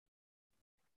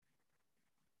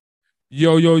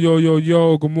Yo, yo, yo, yo,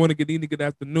 yo. Good morning, good evening, good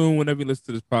afternoon, whenever you listen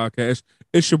to this podcast.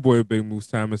 It's your boy Big Moose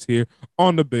Timus here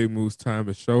on the Big Moose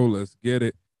Timus Show. Let's get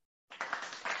it.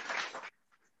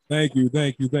 Thank you,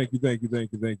 thank you, thank you, thank you,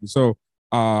 thank you, thank you. So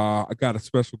I got a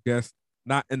special guest,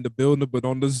 not in the building, but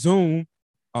on the Zoom.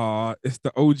 It's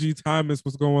the OG Timus.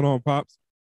 What's going on, Pops?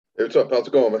 Hey, what's up? How's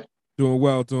it going, man? Doing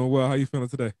well, doing well. How you feeling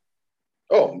today?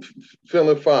 Oh, I'm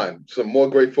feeling fine. Some more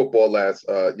great football last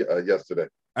yesterday.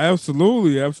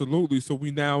 Absolutely, absolutely. So we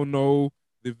now know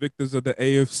the victors of the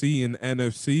AFC and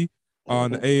NFC.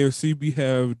 In the Hmm. AFC, we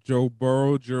have Joe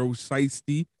Burrow, Joe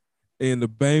Shiesty, and the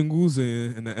Bengals,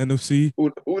 and in the NFC,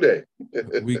 Who they?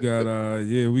 we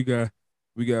got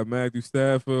we got Matthew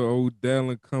Stafford, Odell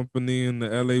and company, and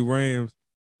the LA Rams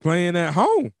playing at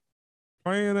home.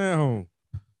 Playing at home.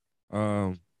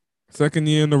 Um, second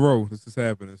year in a row this is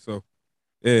happening. So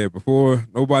yeah, before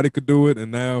nobody could do it,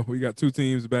 and now we got two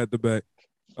teams back to back.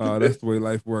 That's It, the way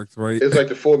life works, right? it's like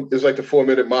the four. It's like the 4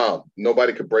 minute mile.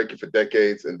 Nobody could break it for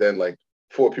decades, and then like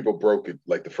four people broke it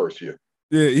like the first year.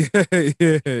 Yeah,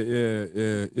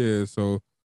 yeah, yeah. So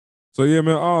yeah,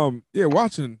 man. Yeah,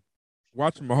 watching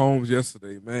Mahomes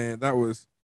yesterday, man. That was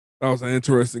an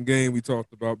interesting game we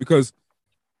talked about because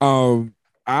um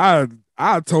I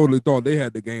I totally thought they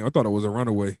had the game. I thought it was a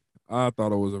runaway. I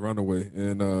thought it was a runaway,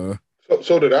 and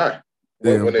So did I.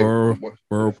 When damn, they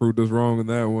Burrow proved us wrong in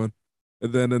that one.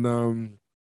 And then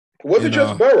was it in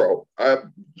just Burrow?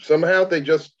 Somehow they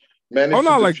just oh managed to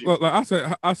no, defeat.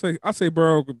 like I say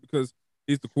Burrow because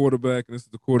he's the quarterback and this is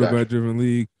the quarterback Gotcha. driven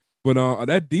league. But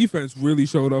that defense really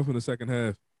showed up in the second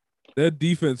half. That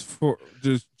defense for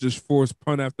just forced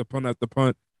punt after punt after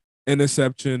punt,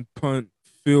 interception, punt,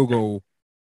 field goal.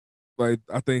 Like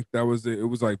I think that was it. It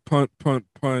was like punt, punt,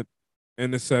 punt,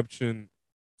 interception,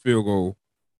 field goal.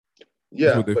 That's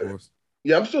Yeah, what they but forced.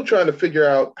 yeah, I'm still trying to figure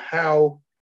out how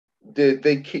did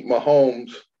they keep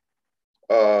Mahomes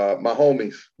my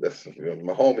homies, that's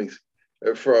my homies,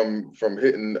 from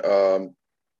hitting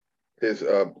his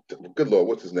good lord,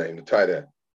 what's his name, the tight end,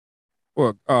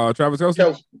 What? Travis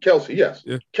Kelsey? Kelsey, yes,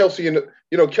 Yeah. Kelsey in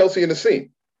the Kelsey in the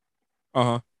seam. Uh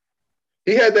huh.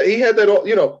 He had that all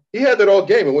he had that all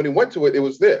game, and when he went to it, it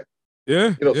was there.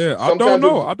 Yeah, yeah. I don't Sometimes it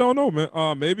know. was I don't know,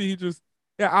 man. Maybe he just.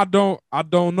 Yeah, I don't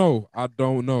know. I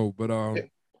don't know. But yeah, we can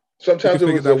sometimes it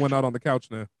figure was that a one out on the couch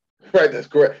now. right. That's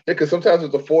correct. Yeah, because sometimes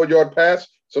it was a 4 yard pass,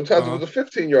 sometimes it Uh huh. was a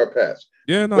 15 yard pass,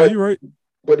 Yeah, no, but you're right.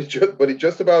 he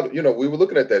just about we were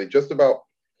looking at that. He just about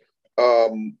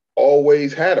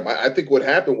always had him. I think what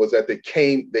happened was that they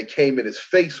came in his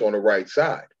face on the right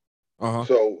side, Uh huh.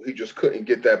 so he just couldn't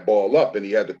get that ball up, and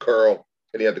he had to curl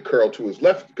to his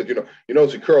left because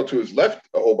he curled to his left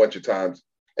a whole bunch of times,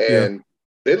 Yeah, and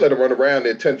they let him run around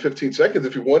there 10, 15 seconds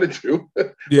if he wanted to,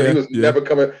 but he yeah, was yeah, never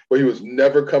coming. But he was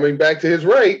never coming back to his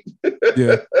right.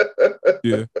 yeah,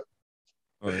 yeah.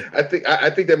 Like, I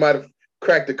think they might have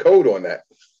cracked the code on that.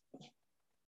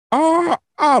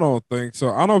 I don't think so.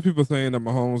 I know people saying that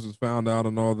Mahomes was found out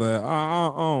and all that.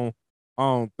 I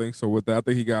don't think so with that. I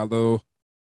think he got a little.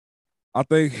 I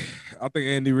think I think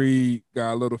Andy Reid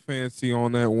got a little fancy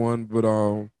on that one, but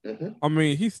Hmm. I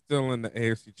mean he's still in the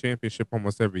AFC Championship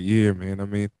almost every year, man. I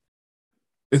mean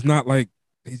it's not like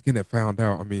he's getting found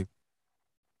out. I mean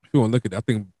if you want to look at it, I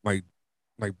think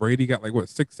like Brady got like what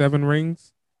 6, 7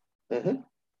 rings, Hmm.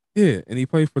 yeah, and he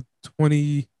played for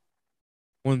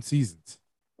 21 seasons.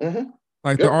 Hmm.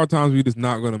 Like there Yep. are times we just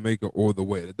not gonna make it all the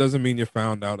way. It doesn't mean you're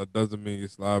found out. It doesn't mean you're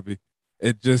sloppy.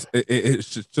 It's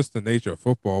just the nature of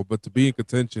football. But to be in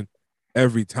contention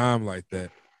every time like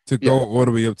that, to go Yeah. all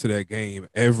the way up to that game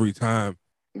every time,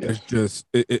 Yes.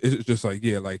 it's just like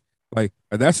yeah, like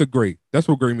that's what great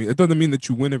means. It doesn't mean that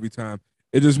you win every time.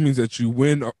 It just means that you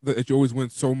win that you always win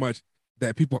so much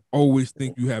that people always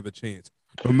think you have a chance.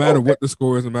 No matter Oh, what the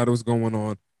score is, no matter what's going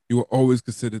on, you are always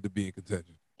considered to be in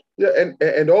contention. yeah,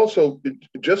 and also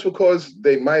just because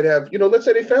they might have, let's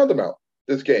say they found him out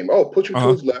this game. Oh, push him Uh to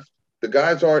huh. his left. The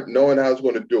guys aren't knowing how he's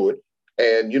going to do it,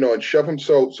 and shove him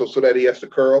so that he has to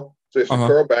curl. So he has Uh to huh.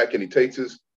 curl back, and he takes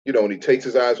his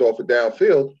eyes off of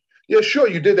downfield. Yeah, sure,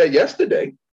 you did that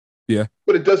yesterday, Yeah.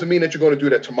 but it doesn't mean that you're going to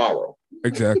do that tomorrow.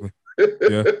 Exactly.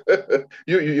 Yeah.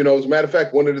 As a matter of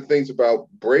fact, one of the things about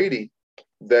Brady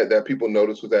that people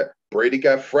noticed was that Brady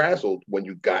got frazzled when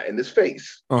you got in his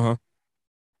face, Uh huh.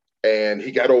 and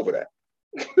he got over that.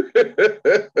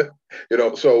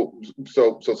 So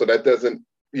that doesn't.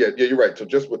 Yeah, yeah, you're right. So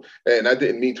and I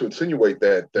didn't mean to insinuate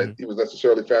that Mhm. he was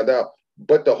necessarily found out,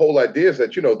 but the whole idea is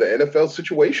that the NFL is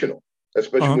situational, Uh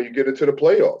especially huh. when you get into the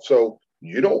playoffs. So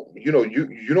you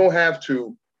don't have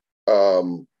to,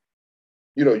 um,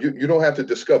 you don't have to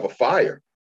discover fire.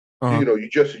 Uh You, huh. you know, you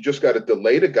just got to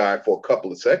delay the guy for a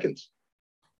couple of seconds.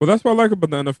 Well, that's what I like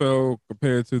about the NFL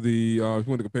compared to the if you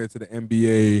want to compare it to the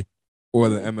NBA or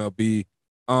the Mm-hmm. MLB.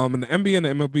 In the NBA and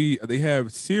the MLB, they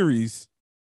have series.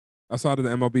 Outside of the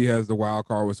MLB has the wild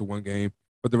card, which is one game,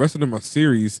 but the rest of them are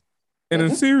series. And in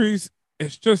Mm-hmm. series,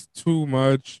 it's just too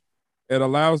much. It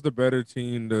allows the better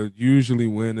team to usually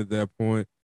win at that point.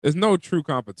 There's no true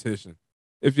competition.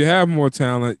 If you have more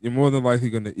talent, you're more than likely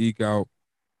going to eke out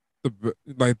the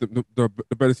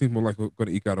better team's more likely going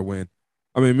to eke out a win.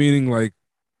 I mean, meaning like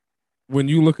when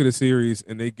you look at a series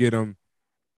and they get them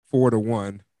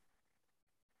 4-1,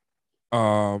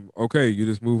 okay, you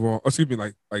just move on. Excuse me,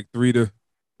 like 3-1,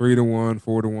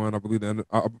 4-1. I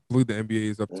believe the NBA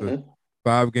is up to Mm-hmm.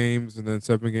 5 games and then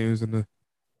 7 games in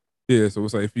the So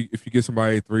it's like if you get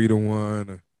somebody 3-1,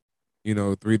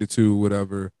 or, 3-2,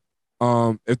 whatever.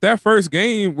 If that first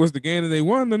game was the game that they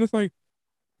won, then it's like,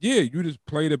 yeah, you just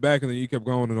played it back and then you kept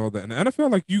going and all that. And the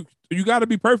NFL, like you got to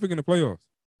be perfect in the playoffs.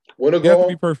 Win or You go have to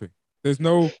be home. perfect. There's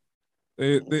no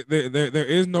there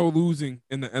is no losing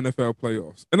in the NFL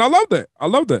playoffs, and I love that. I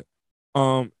love that.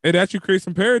 It actually creates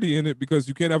some parity in it because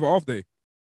you can't have an off day,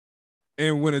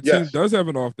 and when a team Yes. does have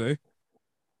an off day,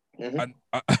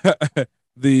 Mm-hmm.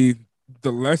 the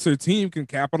the lesser team can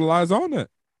capitalize on that.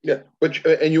 Yeah, but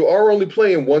and you are only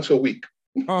playing once a week.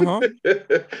 Uh huh.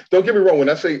 Don't get me wrong. When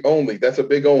I say only, that's a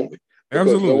big only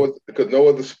Absolutely. because no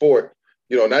other sport,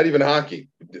 not even hockey,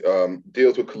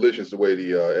 deals with collisions the way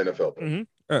the NFL does.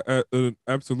 Mm-hmm.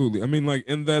 Absolutely. I mean, like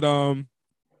in that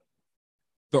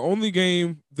the only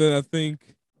game that I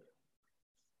think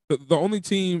the only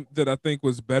team that I think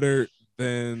was better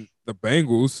than the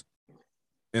Bengals,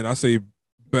 and I say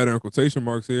better in quotation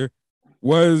marks here,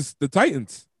 was the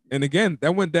Titans. And again,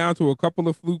 that went down to a couple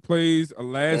of fluke plays,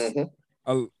 Mm-hmm.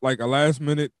 a last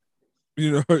minute,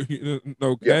 no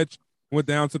Yeah. catch, went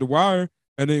down to the wire,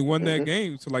 and they won that Mm-hmm.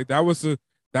 game. So like that was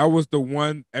the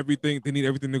one they need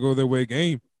everything to go their way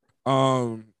game.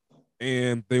 Um,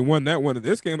 and they won that one. In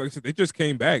this game, like I said, they just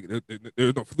came back.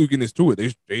 There's no flukiness to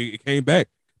it. They came back.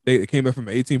 They came back from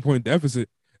an 18-point deficit,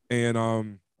 and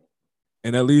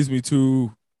and that leads me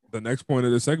to the next point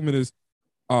of the segment is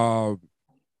uh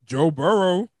Joe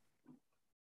Burrow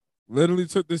literally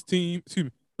took this team, excuse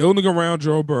me, building around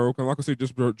Joe Burrow. Cause like I say,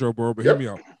 just Joe Burrow, but hear Yep. me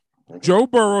out. Mm-hmm. Joe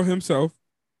Burrow himself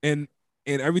and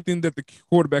everything that the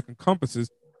quarterback encompasses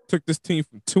took this team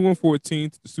from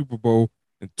 2-14 to the Super Bowl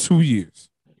in 2 years.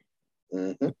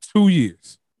 Mm-hmm. 2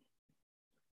 years.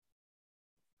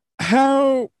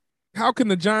 How how can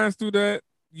the Giants do that?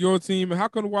 Your team, and how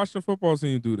can the Washington football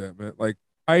team do that, man? Like,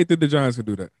 how you think the Giants can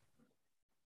do that?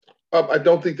 I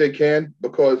don't think they can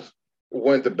because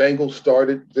when the Bengals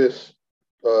started this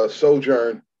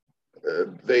sojourn,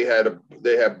 they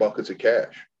had buckets of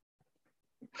cash.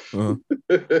 Uh-huh.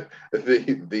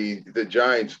 The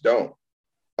Giants don't.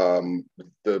 Um,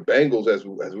 the Bengals, as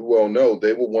we well know,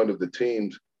 they were one of the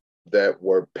teams that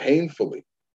were painfully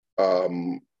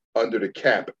um, under the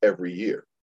cap every year.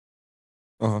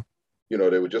 Uh-huh.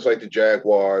 They were just like the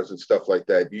Jaguars and stuff like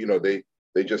that.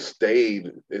 They just stayed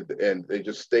and they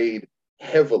just stayed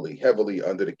heavily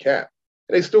under the cap,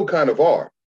 and they still kind of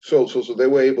are. So they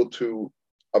were able to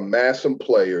amass some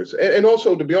players, and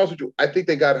also to be honest with you, I think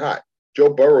they got hot. Joe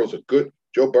Burrow's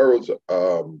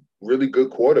really good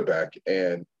quarterback,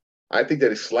 and I think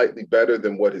that he's slightly better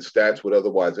than what his stats would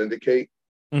otherwise indicate.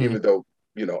 Mm-hmm. Even though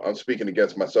I'm speaking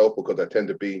against myself because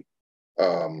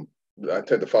um, I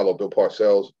tend to follow Bill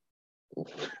Parcells.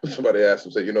 Somebody asked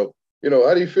him, say, how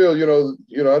do you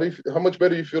feel? How much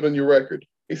better you feel than your record?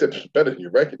 He said, better than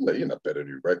your record. No, you're not better than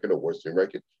your record or worse than your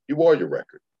record. You are your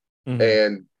record,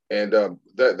 Mm-hmm. and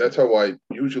that's how I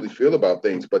usually feel about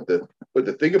things. But the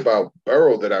thing about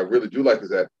Burrow that I really do like is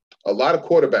that a lot of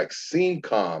quarterbacks seem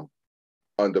calm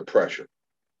under pressure.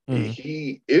 Mm-hmm.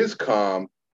 He is calm,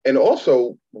 and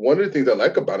also one of the things I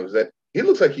like about him is that he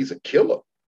looks like he's a killer.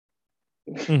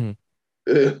 Mm-hmm.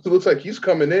 It looks like he's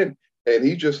coming in and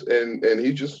he just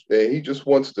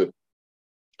wants to.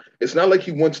 It's not like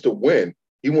he wants to win.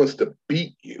 He wants to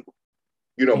beat you.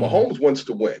 Mm-hmm. Mahomes wants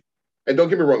to win, and don't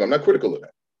get me wrong, I'm not critical of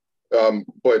that.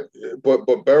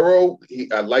 But Burrow,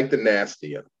 I like the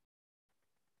nasty in him.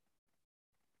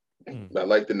 Mm-hmm. I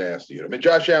like the nasty in him. And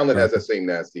Josh Allen has that Gotcha. same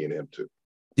nasty in him too.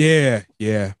 Yeah,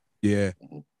 yeah, yeah,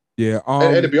 Mhm. yeah.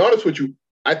 And to be honest with you,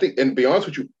 I think, and to be honest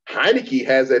with you, Heineke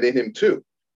has that in him too.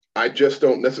 I just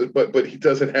don't necessarily, but he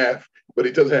doesn't have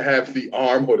the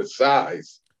arm or the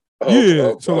size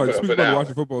Yeah. So like of speaking an about the Washington Allen.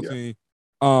 football Yeah. team,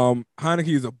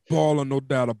 Heineke is a baller, no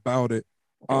doubt about it.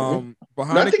 Mm-hmm. But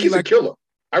And I think Heineke he's a like killer.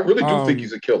 I really do think um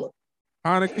he's a killer.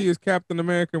 Heineke is Captain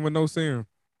America with no serum.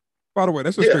 By the way,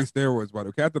 that's just Yeah. straight steroids. By the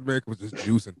way, Captain America was just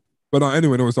juicing. But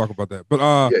anyway, no one's talking about that. But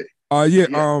Yeah. Yeah. Yeah,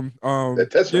 that Yeah.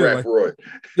 Tesseract Like, Roy.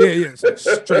 yeah.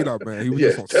 Straight up, man. He was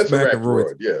just Yes, on smacking Tesseract Roy.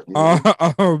 roids. Yeah.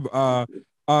 Mm-hmm.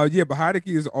 Yeah. But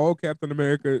Heineke is all Captain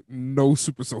America, no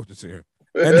super soldiers here,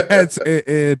 and that's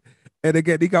and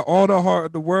again, he got all the heart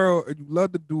in the world, and you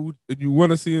love the dude, and you want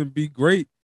to see him be great,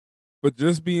 but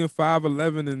just being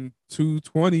 5'11" and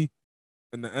 220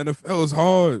 in the NFL is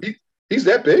hard. He's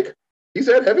that big. He's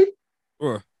that heavy.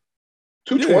 Well,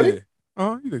 220.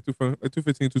 yeah. He's like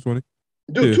 215, 220.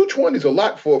 Dude, Yeah. 220 is a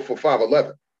lot for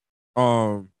 5'11.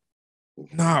 Um,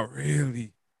 not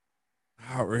really.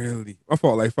 Not really. I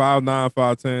fought like 5'9",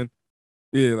 5'10".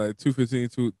 Yeah, like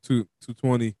 215,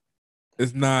 220.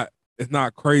 It's not. It's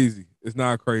not crazy. It's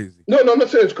not crazy. No, no, I'm not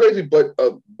saying it's crazy, but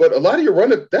a lot of your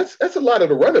running that's a lot of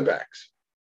the running backs.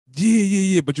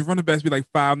 Yeah. But your running backs be like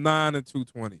 5'9" and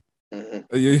 220.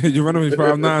 Your running backs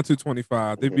 5'9",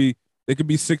 225. They could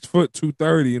be 6 foot,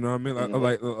 230. You know what I mean?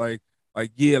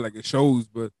 Like it shows.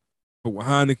 But with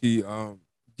Heineke,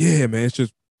 yeah, man, it's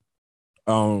just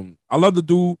I love the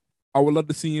dude. I would love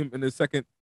to see him in his second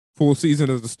full season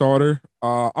as a starter.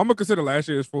 I'm gonna consider last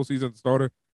year's full season as a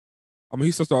starter. I mean,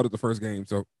 he still started the first game,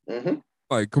 so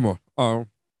like, come on.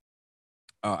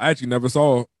 I actually never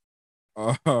saw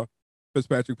uh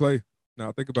Fitzpatrick play.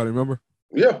 Now think about it. Remember?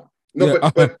 Yeah. No, Yeah.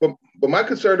 but my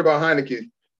concern about Heineke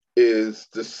is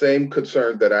the same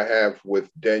concern that I have with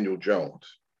Daniel Jones.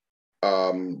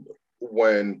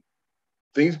 When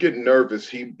things get nervous,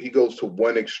 he goes to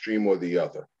one extreme or the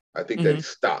other. I think that he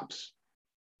stops.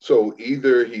 So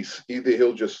either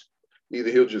he'll just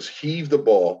heave the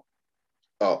ball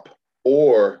up,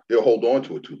 or he'll hold on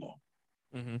to it too long.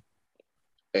 Mm-hmm.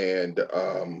 And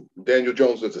Daniel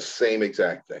Jones does the same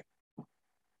exact thing.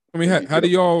 I mean, how do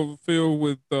y'all feel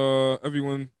with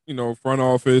everyone? Front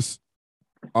office,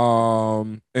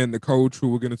 and the coach who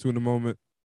we'll get into in a moment.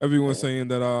 Everyone's saying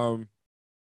that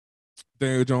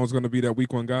Daniel Jones is going to be that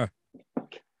week one guy.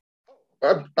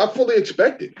 I fully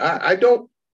expect it. I don't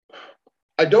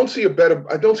see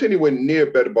anywhere near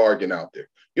a better bargain out there.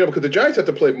 Because the Giants have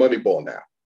to play money ball now.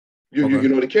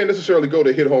 They can't necessarily go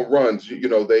to hit home runs.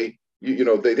 They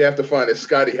have to find a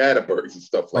Scotty Hatterbergs and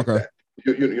stuff like that.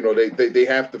 They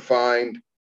have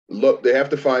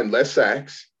to find less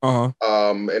sacks.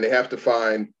 And they have to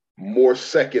find more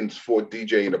seconds for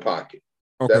DJ in the pocket.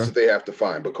 That's what they have to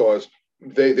find, because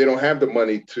they don't have the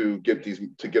money to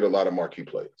get a lot of marquee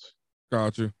players.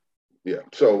 Got you. Yeah.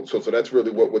 So that's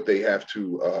really what they have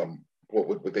to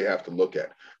what they have to look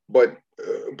at. But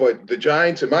the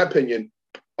Giants, in my opinion,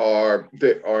 are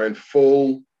in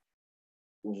full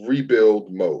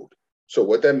rebuild mode. So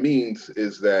what that means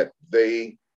is that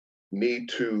they need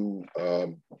to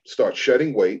start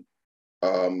shedding weight.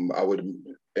 I would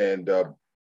and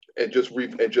just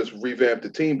revamp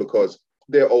the team, because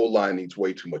their old line needs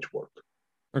way too much work.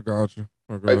 I got you.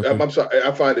 I'm sorry.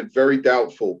 I find it very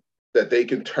doubtful that they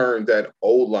can turn that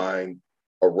old line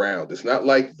around. It's not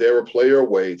like they're a player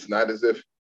away. It's not as if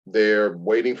they're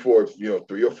waiting for 3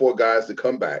 or 4 guys to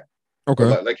come back. Okay.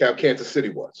 Like how Kansas City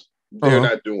was. They're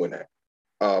not doing that.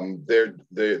 Their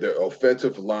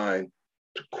offensive line,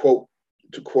 to quote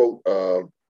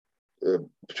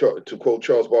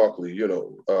Charles Barkley,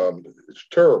 it's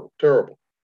terrible.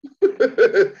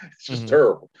 It's just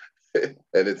terrible, and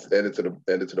it's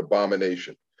an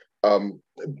abomination.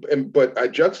 But I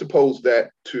juxtapose that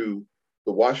to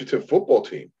the Washington football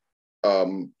team.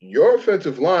 Your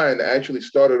offensive line actually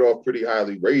started off pretty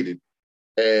highly rated,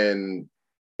 and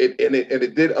it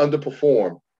did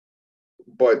underperform,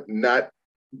 but not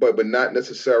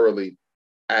necessarily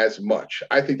as much.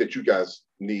 I think that you guys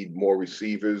need more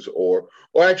receivers, or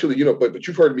actually, but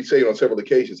you've heard me say it on several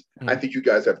occasions. I think you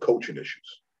guys have coaching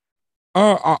issues.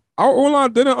 Our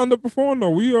O-line didn't underperform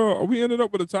though. We ended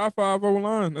up with a top 5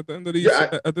 O-line at the end of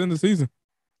at the end of the season.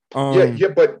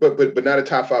 But not a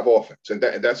top 5 offense, and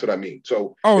that's what I mean.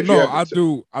 So I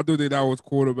do think that was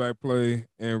quarterback play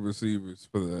and receivers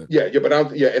for that. Yeah,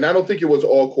 and I don't think it was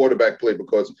all quarterback play,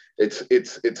 because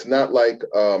it's not like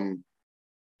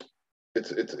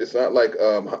it's not like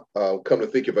come to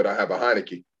think of it, I have a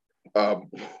Heineke.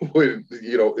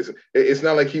 It's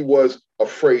not like he was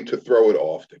afraid to throw it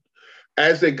often.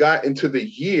 As they got into the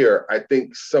year, I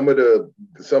think some of the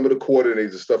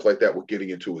coordinators and stuff like that were getting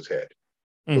into his head,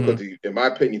 because in my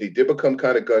opinion, he did become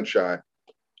kind of gun shy,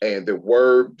 and there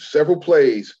were several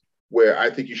plays where I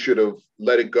think you should have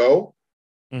let it go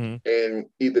and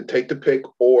either take the pick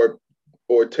or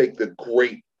take the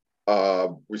great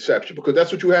reception, because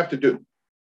that's what you have to do.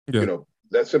 Yeah.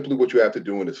 That's simply what you have to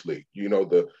do in this league.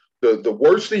 The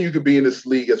worst thing you could be in this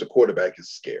league as a quarterback is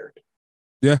scared.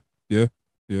 Yeah. Yeah.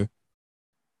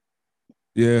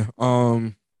 Yeah.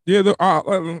 Like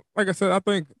I said, I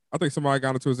think I think somebody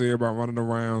got into his ear about running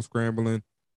around, scrambling,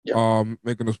 Yeah,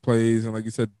 making those plays, and like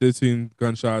you said, dissing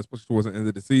gunshots, especially towards the end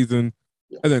of the season.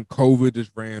 yeah, And then COVID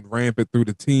just ran rampant through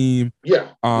the team yeah.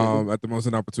 Hmm. at the most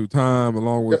inopportune time,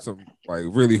 along with Yep. some like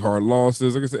really hard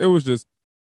losses. Like I said, it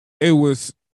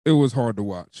was it was hard to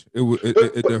watch. But It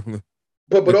but definitely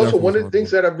but also was one of the hard to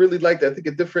things watch. that I really liked, I think,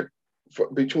 a different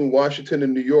between Washington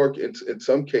and New York in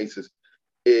some cases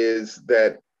is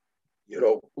that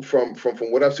from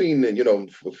what I've seen,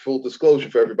 and for full disclosure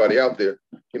for everybody out there,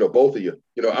 both of you,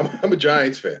 I'm a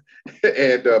Giants fan,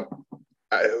 and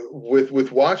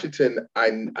with Washington,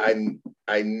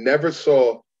 I never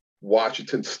saw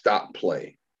Washington stop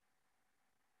playing,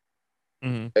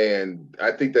 Mm-hmm. and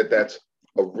I think that that's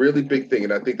a really big thing,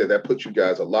 and I think that that puts you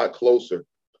guys a lot closer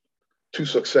to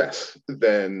success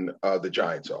than the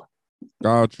Giants are.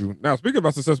 Got you. Now speaking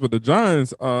about success with the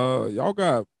Giants, y'all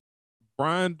got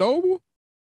Brian Doble,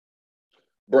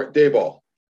 Dayball,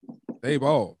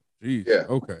 Dayball. Jeez. yeah,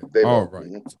 Okay. All Dayball. right.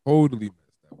 Mm-hmm. Totally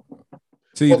messed that one up.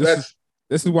 See, Well, that's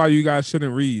this is why you guys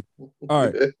shouldn't read. All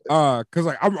right. Cause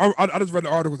like I just read the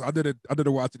articles. I didn't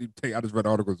watch it even take. I just read the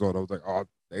articles on. I was like, oh,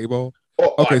 Dayball. I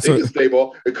Okay, think so it's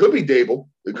Dayball. It could be Dable.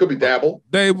 It could be Dabble.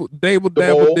 Dable, The Dabble,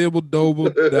 bowl. Dibble, Doble,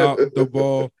 the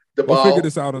ball. The We'll figure ball.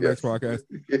 this out on the next Yes. podcast.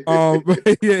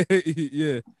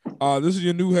 Yeah, yeah. This is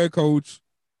your new head coach,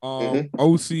 Hmm.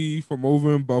 OC from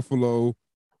over in Buffalo.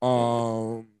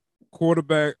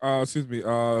 Quarterback, excuse me,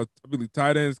 I believe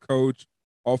tight ends coach,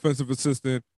 offensive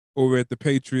assistant over at the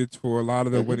Patriots for a lot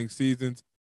of their Hmm. winning seasons.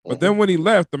 But then Hmm. when he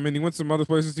left, I mean, he went some other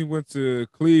places. He went to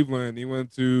Cleveland. He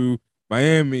went to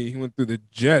Miami. He went through the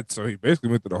Jets. So he basically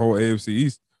went to the whole AFC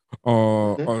East.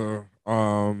 Hmm.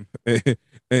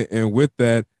 And with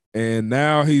that, and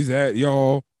now he's at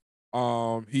y'all.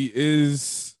 He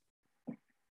is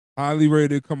highly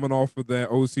rated coming off of that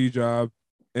OC job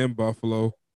in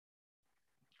Buffalo.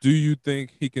 Do you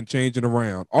think he can change it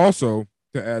around? Also,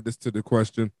 to add this to the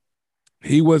question,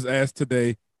 he was asked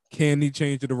today, can he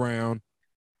change it around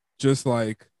just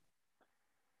like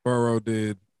Burrow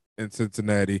did in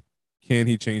Cincinnati? Can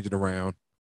he change it around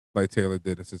like Taylor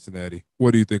did in Cincinnati?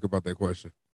 What do you think about that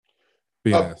question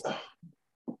being Uh, asked?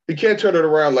 he can't turn it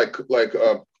around like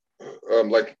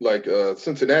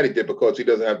Cincinnati did because he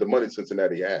doesn't have the money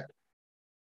Cincinnati had.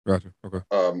 Gotcha. Okay.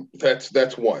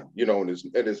 That's one. And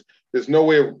there's no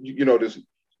way.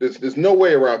 There's no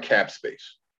way around cap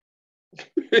space.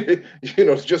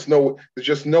 There's just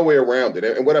no way around it.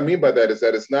 And what I mean by that is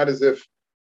that it's not as if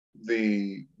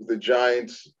the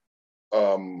Giants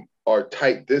are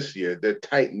tight this year. They're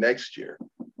tight next year,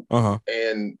 Uh huh.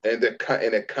 they're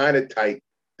kind of tight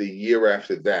the year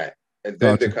after that, and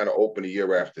then they're Gotcha. kind of open a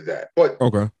year after that. But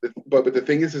Okay. but the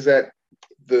thing is that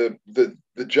the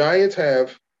Giants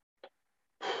have,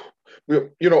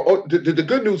 the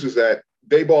good news is that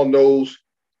Dayball knows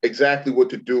exactly what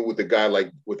to do with a guy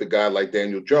like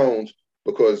Daniel Jones,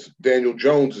 because Daniel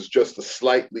Jones is just a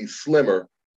slightly slimmer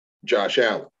Josh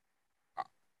Allen.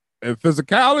 And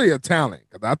physicality or talent?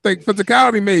 Because I think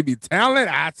physicality may be talent.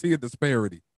 I see a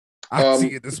disparity. I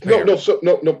see a No, no,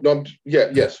 disparity. no.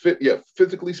 Yeah, yes,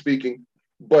 physically speaking,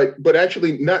 but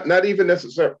actually not even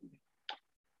necessarily.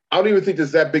 I don't even think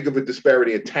there's that big of a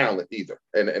disparity in talent either,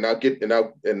 and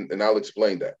I'll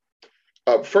explain that.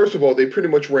 First of all, they pretty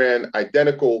much ran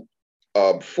identical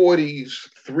 40s,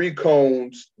 three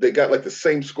cones. They got like the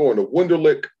same score in the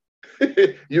Wunderlich.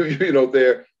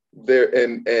 They're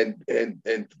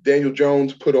and Daniel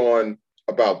Jones put on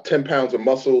about 10 pounds of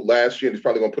muscle last year, and he's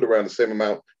probably going to put around the same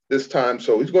amount this time.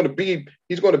 So he's going to be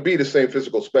the same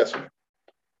physical specimen.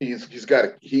 He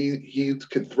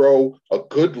can throw a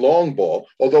good long ball,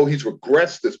 although he's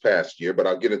regressed this past year, but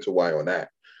I'll get into why on that.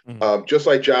 Mm-hmm. Just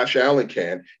like Josh Allen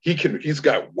he's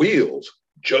got wheels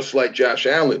just like Josh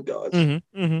Allen does.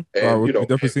 Mm-hmm. Mm-hmm. And We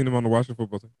definitely seen him on the Washington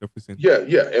football team. Definitely seen him.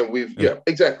 yeah, and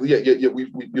exactly. Yeah.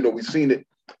 We've seen it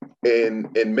in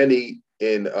many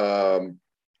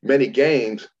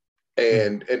games,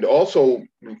 and also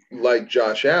like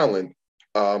Josh Allen,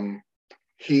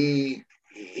 he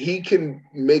can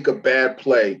make a bad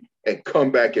play and come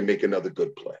back and make another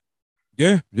good play.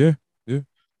 Yeah.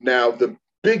 Now the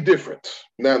big difference.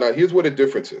 Now here's what the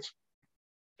difference is,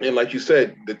 and like you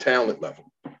said, the talent level.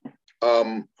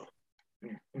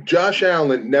 Josh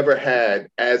Allen never had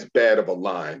as bad of a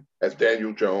line as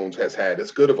Daniel Jones has had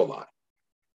as good of a line.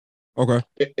 Okay.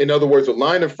 In other words, a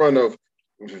line in front of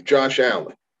Josh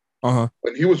Allen Uh-huh.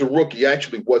 when he was a rookie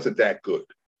actually wasn't that good.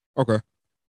 Okay.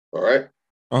 All right.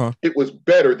 Uh-huh. It was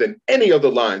better than any other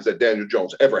lines that Daniel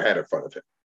Jones ever had in front of him.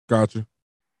 Gotcha.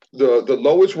 The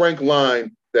lowest ranked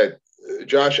line that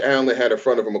Josh Allen had in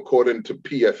front of him, according to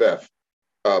PFF,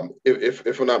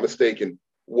 if I'm not mistaken,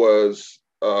 was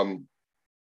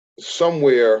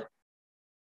somewhere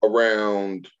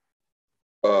around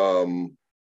 20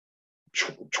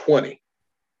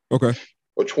 Okay.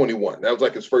 or 21. That was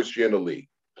like his first year in the league.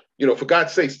 For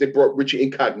God's sakes, they brought Richie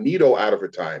Incognito out of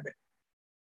retirement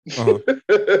Uh-huh.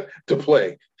 to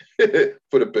play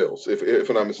for the Bills, if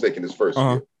I'm not mistaken, his first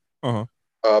Uh-huh. year. Uh-huh.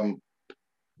 Um,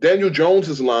 Daniel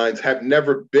Jones's lines have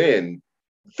never been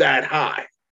that high.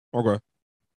 Okay.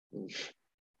 You,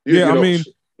 Yeah, you I know, mean,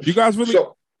 you guys really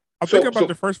so I'm thinking so about so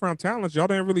the first round talents. Y'all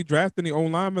didn't really draft any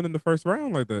old linemen in the first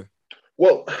round like that.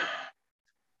 well,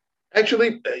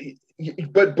 actually,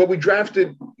 but we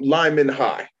drafted linemen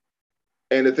high,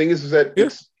 and the thing is that Yeah.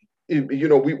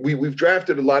 we've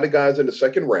drafted a lot of guys in the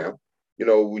second round.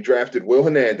 We drafted Will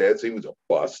Hernandez. He was a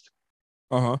bust.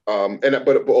 Uh-huh.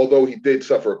 But although he did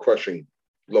suffer a crushing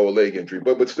lower leg injury,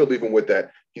 but still, even with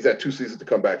that, he's had 2 seasons to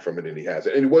come back from it, and he has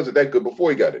it. And he wasn't that good before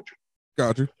he got injured.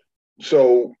 Got you.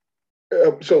 So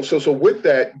with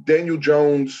that, Daniel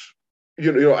Jones,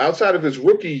 outside of his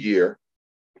rookie year,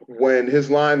 when his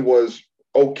line was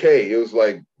okay, it was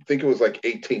like I think it was like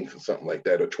 18th or something like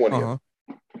that, or 20th. Uh-huh.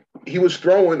 He was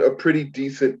throwing a pretty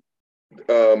decent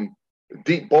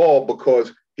deep ball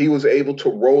because he was able to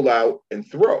roll out and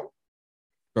throw.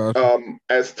 Gotcha.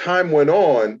 As time went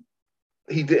on,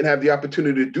 he didn't have the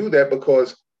opportunity to do that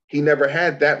because he never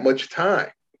had that much time.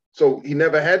 So he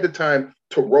never had the time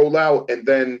to roll out, and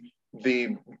then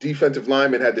the defensive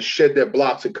lineman had to shed their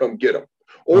blocks and come get him.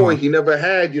 Or Uh-huh. he never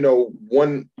had,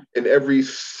 one in every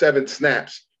 7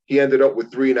 snaps. He ended up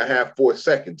with 3.5, 4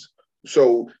 seconds.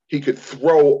 So he could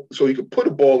put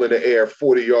a ball in the air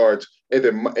 40 yards,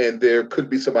 and there could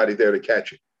be somebody there to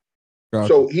catch it. Gotcha.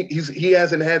 So he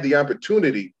hasn't had the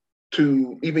opportunity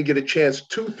to even get a chance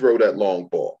to throw that long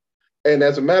ball. And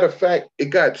as a matter of fact, it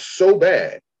got so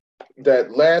bad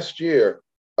that last year,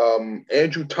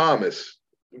 Andrew Thomas,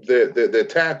 the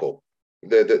tackle,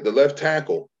 the left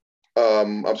tackle,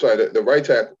 I'm sorry, the right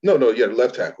tackle, the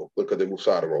left tackle, because they moved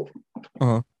Sada over.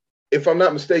 Uh-huh. If I'm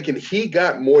not mistaken, he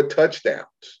got more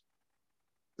touchdowns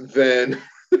than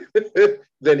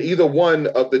than either one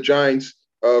of the Giants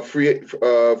free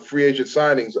agent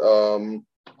signings,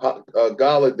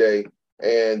 Galladay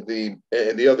and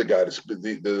the other guy,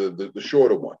 the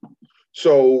shorter one.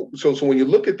 So when you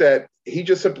look at that, he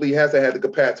just simply hasn't had the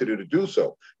capacity to do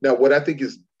so. Now, what I think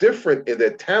is different in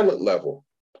their talent level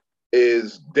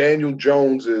is Daniel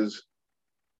Jones's.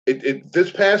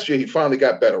 This past year, he finally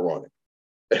got better on it,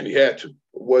 and he had to.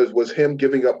 Was him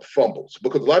giving up fumbles,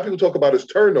 because a lot of people talk about his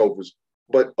turnovers,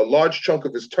 but a large chunk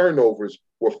of his turnovers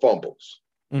were fumbles.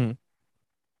 Mm.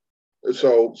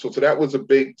 So that was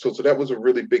a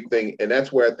really big thing, and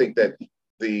that's where I think that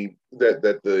the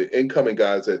incoming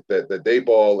guys that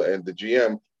Dayball and the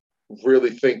GM really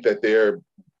think that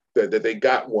they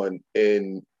got one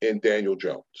in Daniel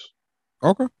Jones.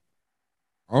 Okay.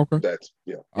 Okay. That's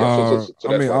yeah. So I that's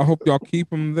mean, why I I think hope that. y'all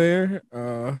keep him there.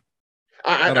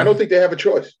 I don't think they have a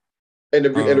choice, and the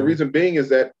Um, reason being is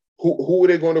that who are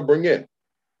they going to bring in?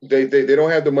 They don't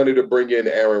have the money to bring in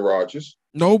Aaron Rodgers.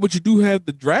 no, but you do have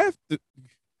the draft.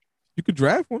 You could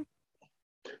draft one.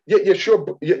 Yeah,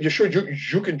 sure. Yeah, sure.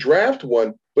 You can draft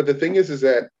one, but the thing is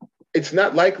that it's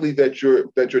not likely that your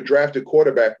drafted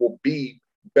quarterback will be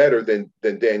better than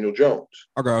Daniel Jones.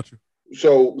 I got you.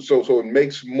 So it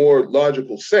makes more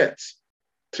logical sense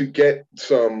to get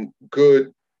some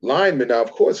good linemen. Now,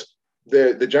 of course,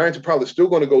 the Giants are probably still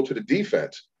going to go to the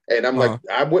defense, and I'm like,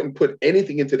 Uh-huh. I wouldn't put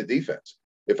anything into the defense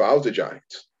if I was the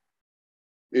Giants.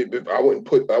 If I wouldn't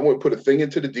put a thing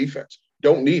into the defense.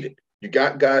 Don't need it. You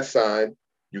got guys signed.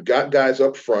 You got guys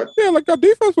up front. Yeah, like our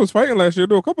defense was fighting last year.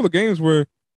 There were a couple of games where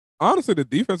honestly the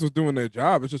defense was doing their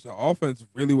job. It's just the offense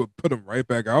really would put them right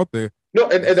back out there. No,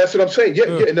 and that's what I'm saying. Yeah,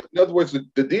 Yeah. yeah. In other words,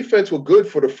 the defense were good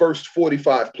for the first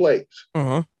 45 plays.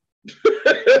 Uh-huh.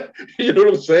 You know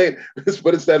what I'm saying?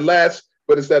 But it's that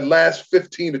last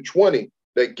 15 to 20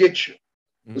 that gets you.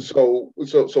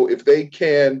 Mm. So if they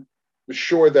can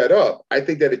shore that up, I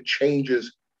think that it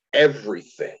changes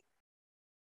everything.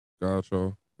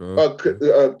 Gotcha.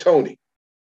 Gotcha. Tony,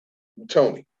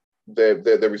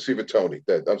 the receiver Tony.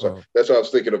 I'm sorry, Uh, that's what I was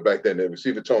thinking of back then. The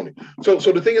receiver Tony. So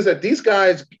the thing is that these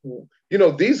guys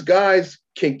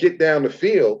can get down the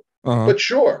field, uh-huh. but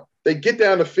sure, they get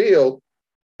down the field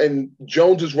and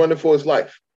Jones is running for his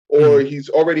life, or Mm. he's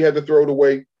already had to throw it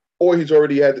away, or he's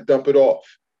already had to dump it off.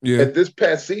 Yeah. And this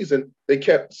past season, they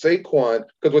kept Saquon,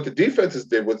 because what the defenses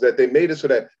did was that they made it so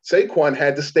that Saquon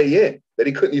had to stay in, that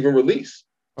he couldn't even release.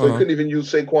 So he Uh-huh. couldn't even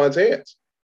use Saquon's hands.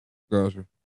 Gotcha.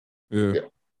 Yeah. Yeah.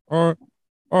 All right.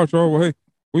 All right, y'all. Well, hey,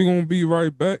 we're gonna be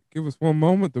right back. Give us one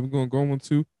moment, then we're gonna go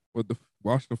into what the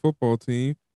Washington football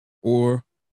team or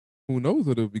who knows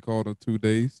what it'll be called in 2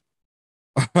 days.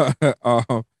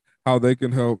 How they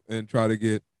can help and try to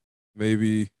get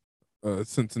maybe a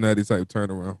Cincinnati type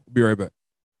turnaround. Be right back.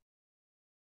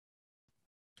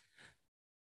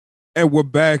 And we're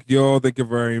back, y'all. Thank you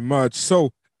very much.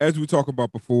 So, as we talked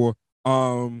about before,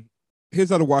 um, here's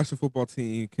how the Washington football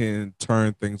team can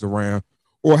turn things around,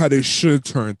 or how they should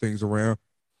turn things around.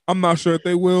 I'm not sure if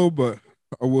they will, but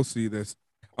we'll see this.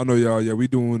 I know y'all. Yeah, we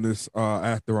doing this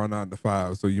after our 9 to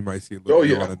 5, so you might see a Oh little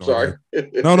yeah, yawning on sorry. here.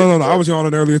 No. I Sorry. was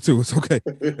yawning earlier too. It's okay.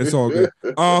 It's all good.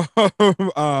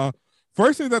 Uh,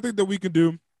 first thing I think that we can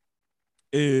do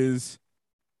is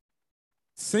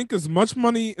sink as much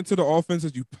money into the offense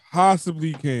as you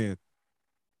possibly can,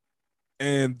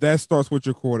 and that starts with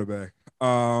your quarterback.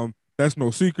 That's no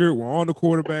secret. We're on the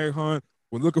quarterback hunt.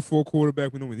 We're looking for a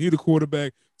quarterback. We know we need a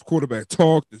quarterback. There's quarterback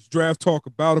talk. There's draft talk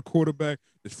about a quarterback.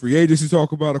 There's free agency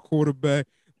talk about a quarterback.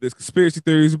 There's conspiracy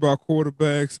theories about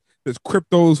quarterbacks. There's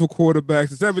cryptos for quarterbacks.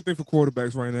 There's everything for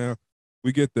quarterbacks right now.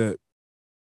 We get that.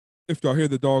 If y'all hear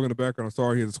the dog in the background, I'm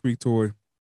sorry, he has a squeak toy.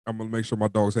 I'm gonna make sure my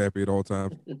dog's happy at all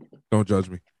times. Don't judge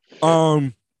me.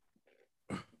 Um,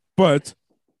 but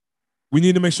we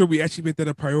need to make sure we actually make that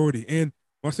a priority. And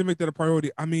once we make that a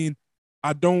priority, I mean,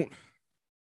 I don't.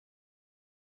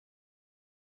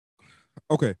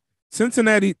 Okay,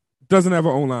 Cincinnati doesn't have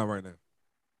an O line right now.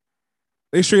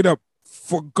 They straight up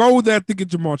forgo that to get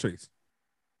Jamal Chase.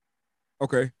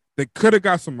 Okay, they could have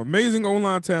got some amazing O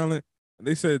line talent, and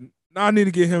they said, "No, I need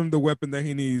to get him the weapon that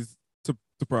he needs to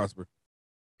prosper."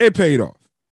 It paid off.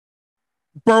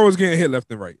 Burrow was getting hit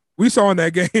left and right. We saw in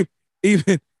that game,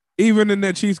 even even in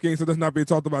that Chiefs game, so that's not being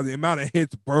talked about the amount of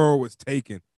hits Burrow was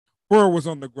taking. Burrow was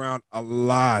on the ground a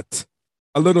lot,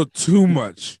 a little too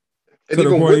much, And to the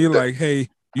even point with you're that, like, hey,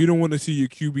 you don't want to see your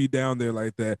QB down there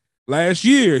like that. Last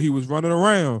year, he was running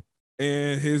around,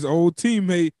 and his old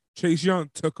teammate Chase Young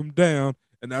took him down,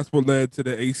 and that's what led to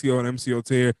the ACL and MCL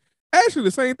tear. Actually,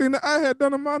 the same thing that I had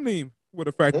done in my knee with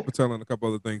a fractured patella and a couple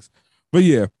other things. But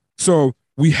yeah, so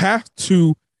we have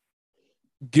to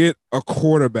get a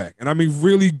quarterback. And I mean,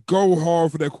 really go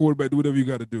hard for that quarterback. Do whatever you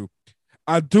got to do.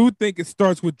 I do think it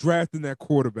starts with drafting that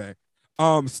quarterback.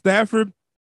 Stafford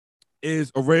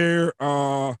is a rare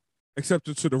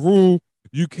exception to the rule.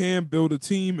 You can build a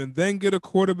team and then get a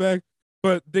quarterback,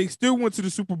 but they still went to the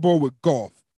Super Bowl with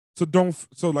golf. Don't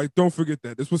forget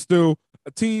that. This was still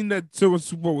a team that still went to the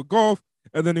Super Bowl with golf,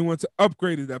 and then they went to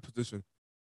upgrade that position.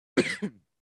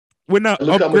 We're not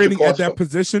look how much it upgrading at cost that them.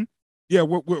 position. Yeah,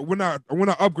 we're not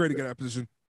upgrading at that position.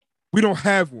 We don't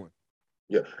have one.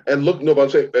 Yeah, and look, no, but I'm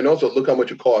saying, and also look how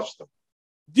much it cost them.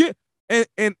 Yeah, and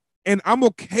I'm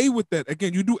okay with that.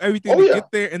 Again, you do everything Oh to yeah.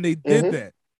 get there, and they did Mm-hmm.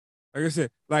 that. Like I said,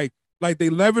 like they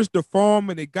leveraged the farm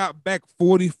and they got back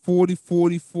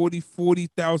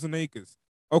 40,000 acres.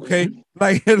 Okay,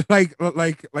 Mm-hmm.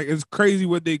 like it's crazy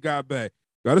what they got back.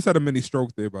 I just had a mini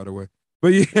stroke there, by the way.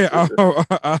 But yeah,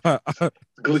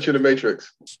 Glitch in the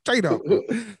matrix. straight up, bro.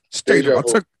 Straight up.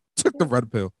 Deja I vu. took the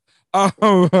red pill.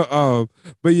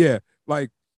 But yeah, like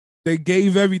they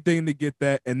gave everything to get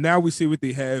that, and now we see what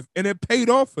they have, and it paid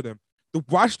off for them. The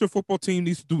Washington football team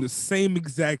needs to do the same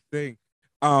exact thing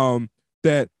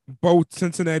that both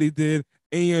Cincinnati did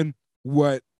and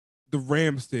what the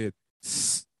Rams did.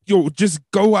 Yo, just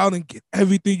go out and get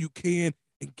everything you can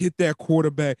and get that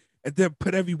quarterback, and then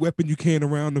put every weapon you can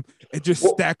around them, and just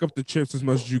What, stack up the chips as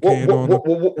much as you can on them,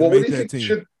 and what make do you that think team.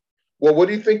 should? Well, what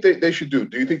do you think they should do?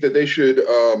 Do you think that they should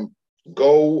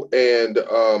go and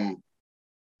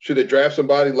should they draft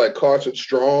somebody like Carson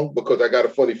Strong? Because I got a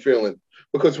funny feeling.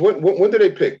 Because when did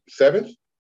they pick? Seventh,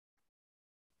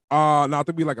 No, I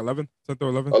think we like 11, 10th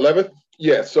or 11th. 11th?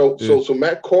 Yeah. So Yeah. so so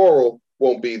Matt Corral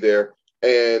won't be there,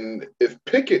 and if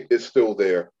Pickett is still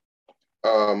there,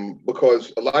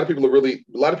 because a lot of people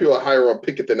are higher on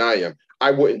Pickett than I am. I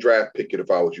wouldn't draft Pickett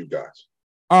if I was you guys.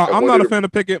 I I'm not wanted a to. fan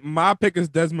of Pickett. My pick is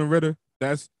Desmond Ritter.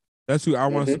 That's who I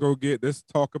want us to Mm-hmm. go get. Let's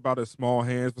talk about his small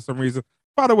hands for some reason.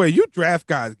 By the way, you draft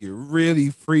guys get really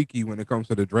freaky when it comes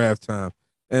to the draft time,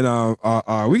 and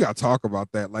we got to talk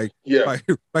about that. Yeah. Like,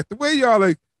 like the way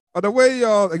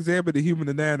y'all examine the human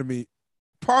anatomy.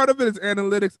 Part of it is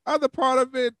analytics. Other part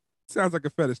of it sounds like a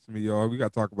fetish to me, y'all. We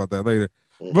got to talk about that later.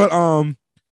 Mm-hmm.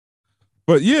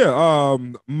 But yeah,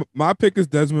 my pick is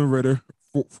Desmond Ritter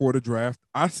for the draft.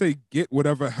 I say get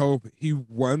whatever help he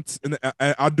wants, and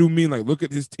I do mean like look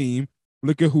at his team,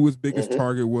 look at who his biggest Mm-hmm.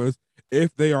 target was.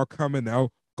 If they are coming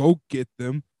out, go get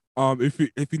them. If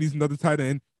he needs another tight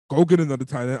end, go get another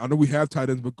tight end. I know we have tight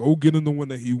ends, but go get him the one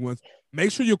that he wants.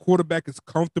 Make sure your quarterback is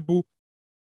comfortable,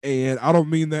 and I don't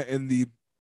mean that in the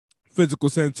physical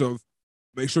sense of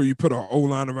make sure you put an O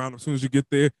line around him as soon as you get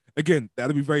there. Again,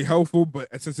 that'll be very helpful, but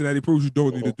at Cincinnati Pros, you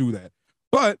don't need to do that.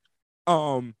 But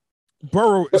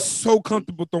Burrow is so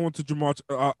comfortable throwing to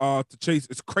to Chase.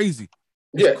 It's crazy.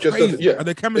 It's just doesn't. crazy. Yeah,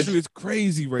 The chemistry is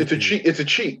crazy right it's a there. cheat. It's a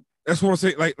cheat. That's what I'm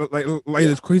saying.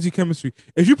 It's crazy chemistry.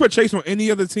 If you put Chase on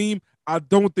any other team, I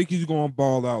don't think he's going to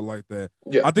ball out like that.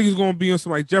 Yeah. I think he's going to be on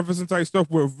some like Jefferson type stuff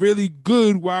with a really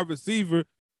good wide receiver.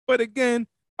 But again,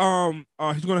 he's going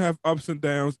to have ups and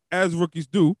downs as rookies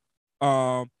do.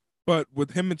 But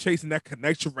with him and Chase and that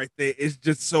connection right there, it's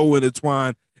just so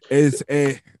intertwined. It's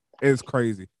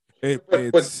crazy.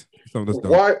 It's something that's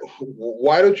dope.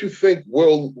 Why don't you think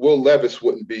Will Levis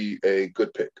wouldn't be a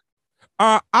good pick?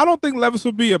 I don't think Levis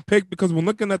would be a pick because when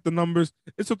looking at the numbers,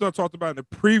 it's something I talked about in the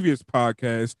previous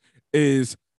podcast.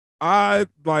 Is I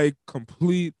like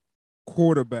complete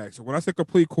quarterbacks. And when I say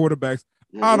complete quarterbacks,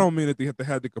 I don't mean that they have to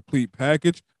have the complete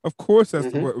package. Of course,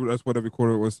 that's what every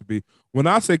quarterback wants to be. When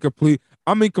I say complete,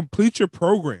 I mean complete your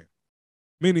program,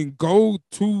 meaning go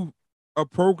to a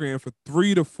program for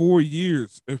 3 to 4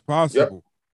 years if possible.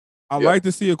 I like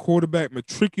to see a quarterback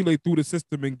matriculate through the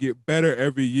system and get better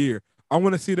every year. I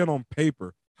want to see that on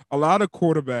paper. A lot of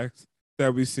quarterbacks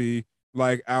that we see,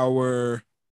 like our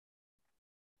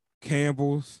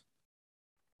Campbells,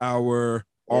 our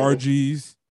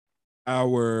RGs,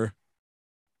 our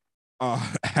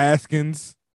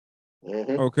Haskins,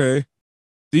 okay?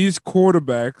 These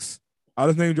quarterbacks, I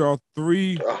just named y'all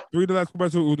three of the last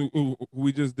quarterbacks who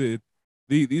we just did.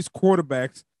 These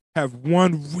quarterbacks have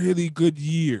one really good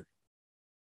year.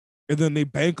 And then they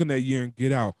bank on that year and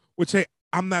get out. Which, hey,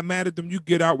 I'm not mad at them. You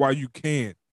get out while you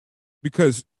can.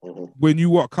 Because when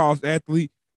you are a college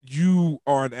athlete, you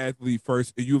are an athlete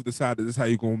first, and you have decided this is how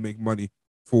you're going to make money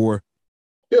for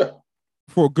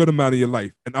a good amount of your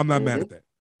life. And I'm not mad at that.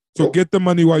 So get the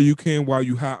money while you can, while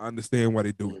you understand why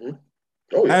they do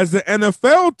it. As the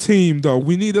NFL team, though,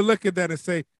 we need to look at that and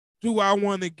say, do I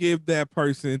want to give that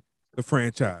person the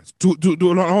franchise? I want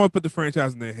to put the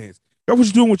franchise in their hands. That's what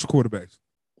you're doing with your quarterbacks.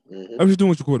 That's what you're doing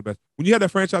with your quarterbacks. When you have that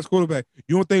franchise quarterback,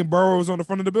 you don't think Burrow is on the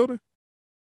front of the building?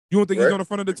 You don't think he's on the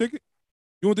front of the ticket?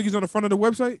 You don't think he's on the front of the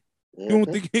website? You don't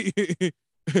think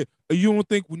you don't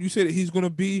think when you say that he's going to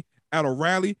be at a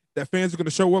rally that fans are going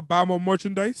to show up, buy more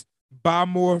merchandise, buy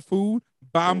more food,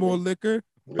 buy more liquor,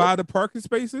 buy the parking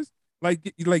spaces?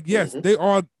 Like yes, they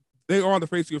are the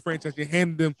face of your franchise. You're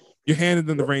handing them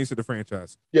the reins to the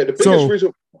franchise. Yeah, the biggest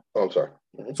reason. Oh, I'm sorry.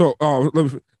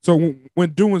 So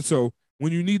when doing so,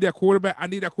 when you need that quarterback, I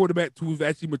need that quarterback to have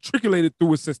actually matriculated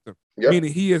through a system,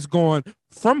 meaning he has gone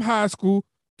from high school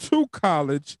to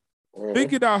college,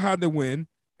 figured out how to win,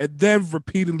 and then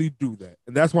repeatedly do that.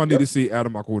 And that's what I need to see out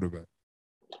of my quarterback.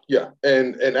 Yeah,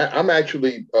 and I'm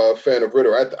actually a fan of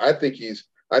Ritter. I think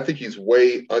he's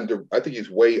way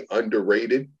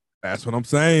underrated. That's what I'm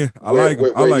saying. I like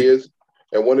him. I like him.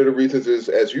 And one of the reasons is,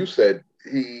 as you said,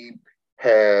 he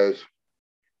has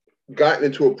gotten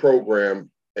into a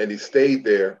program and he stayed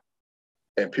there,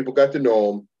 and people got to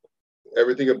know him,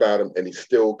 everything about him, and he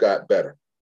still got better.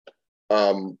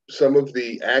 Some of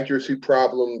the accuracy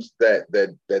problems that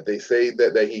they say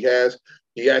that he has,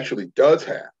 he actually does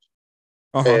have.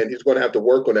 And he's going to have to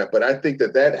work on that. But I think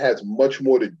that has much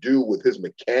more to do with his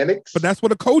mechanics. But that's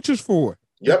what a coach is for.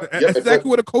 That's exactly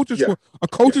what a coach is for. A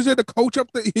coach is there to coach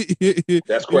up the.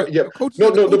 That's correct. Yeah.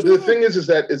 No. The thing is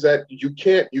that you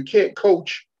can't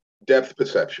coach depth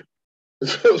perception.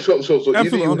 So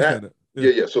either you have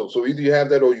So either you have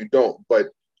that or you don't. But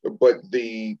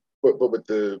the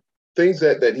things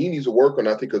that he needs to work on,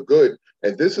 I think, are good.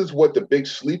 And this is what the big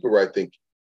sleeper, I think,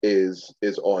 is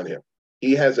on him.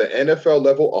 He has an NFL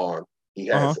level arm. He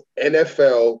has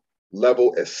NFL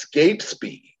level escape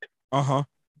speed.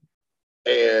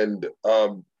 And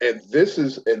this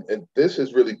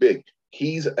is really big.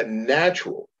 He's a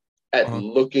natural at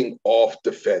looking off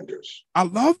defenders. I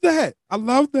love that.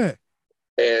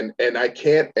 And I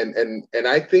can't and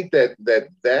I think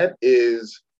that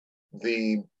is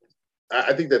the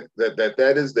I think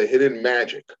that is the hidden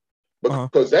magic,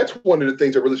 because that's one of the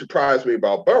things that really surprised me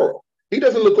about Burrow. He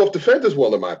doesn't look off defenders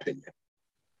well, in my opinion.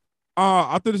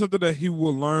 I think it's something that he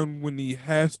will learn when he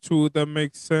has to, if that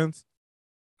makes sense.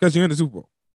 Because you're in the Super Bowl.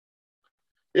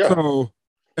 Yeah. So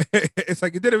it's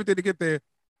like you did everything to get there.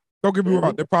 Don't get me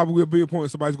wrong. There probably will be a point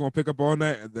somebody's going to pick up on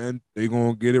that, and then they're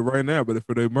going to get it right now. But if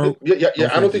they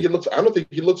I don't think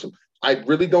he looks. I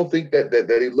really don't think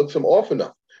that he looks him off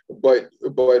enough. But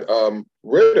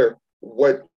Ritter,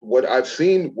 what I've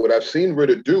seen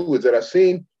Ritter do is that I've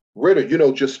seen Ritter,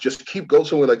 just keep going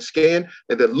somewhere like scan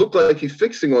and then look like he's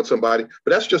fixing on somebody,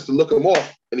 but that's just to look him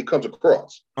off and he comes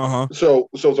across. So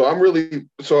I'm really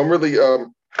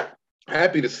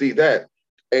happy to see that.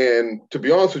 And to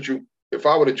be honest with you, if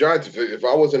I were the Giants, if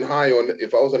I wasn't high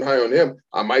on him,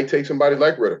 I might take somebody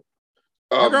like Ritter.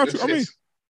 I got you. I mean,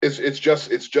 It's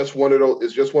just one of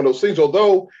those things.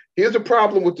 Although here's a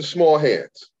problem with the small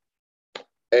hands,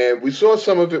 and we saw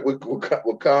some of it with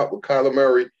Kyler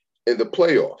Murray in the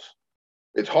playoffs.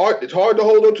 It's hard to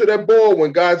hold on to that ball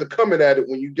when guys are coming at it.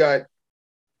 When you got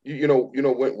when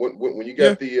you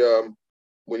yeah, got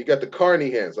when you got the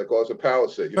carny hands, like Austin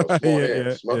Powers said, small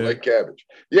hands smell like cabbage.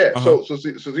 Yeah. Uh-huh. So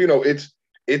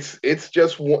it's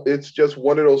just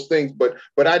one of those things. But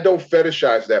I don't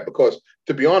fetishize that, because,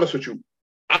 to be honest with you,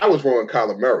 I was wrong on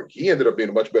Kyler Murray. He ended up being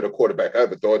a much better quarterback I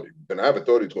ever thought he was going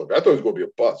to be. I thought he was going to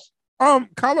be a bust.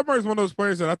 Kyler Murray is one of those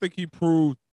players that I think he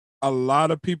proved a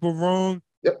lot of people wrong.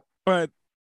 Yep. But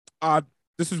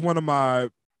this is one of my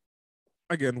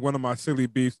silly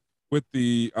beefs with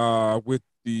the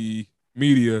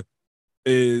media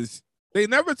is they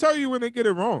never tell you when they get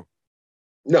it wrong.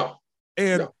 No.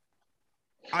 And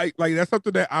I like that's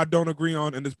something that I don't agree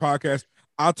on in this podcast.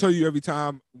 I'll tell you every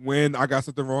time when I got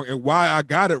something wrong and why I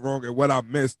got it wrong and what I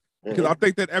missed. Because I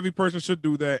think that every person should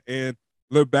do that and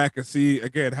look back and see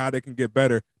again how they can get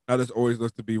better. Not just always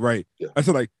looks to be right. Yeah. I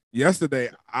said, like,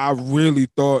 yesterday, I really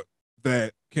thought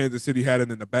that Kansas City had it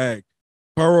in the bag.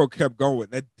 Burrow kept going.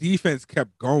 That defense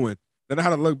kept going. Then I had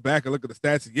to look back and look at the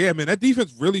stats. Yeah, man, that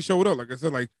defense really showed up. Like I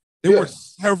said, like there were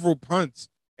several punts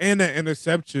and that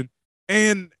interception.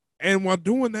 And while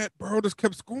doing that, Burrow just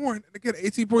kept scoring. And again,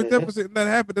 18-point deficit, and that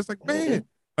happened. It's like, man,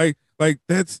 like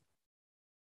that's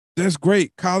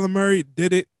great. Kyler Murray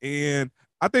did it. And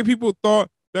I think people thought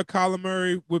that Kyler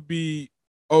Murray would be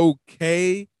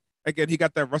okay. Again, he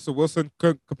got that Russell Wilson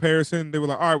comparison. They were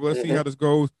like, all right, well, let's see how this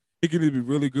goes. He can either be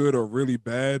really good or really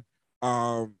bad.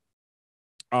 And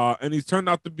he's turned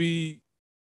out to be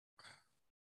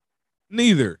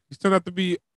neither. He's turned out to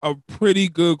be a pretty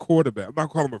good quarterback. I'm not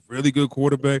calling him a really good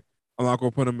quarterback. I'm not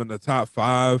going to put him in the top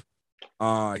 5.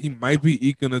 He might be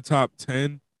eking the top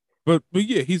 10. But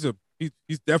yeah, he's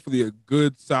definitely a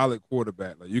good, solid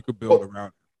quarterback. Like you could build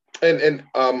around him. And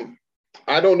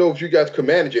I don't know if you guys could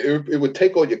manage it. It would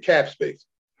take all your cap space.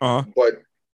 But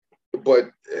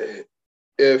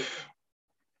if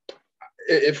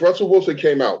Russell Wilson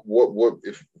came out, what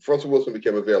if Russell Wilson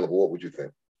became available? What would you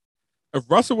think? If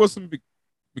Russell Wilson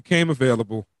became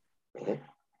available,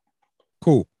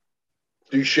 cool.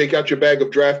 Do you shake out your bag of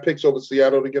draft picks over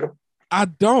Seattle to get him? I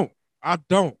don't. And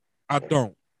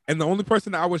the only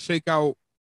person that I would shake out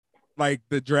like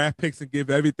the draft picks and give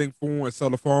everything for and sell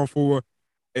the farm for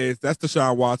that's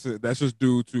Deshaun Watson. That's just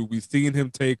due to we've seen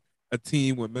him take a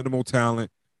team with minimal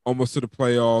talent almost to the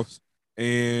playoffs,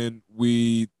 and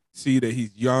we see that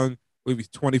he's young. I believe he's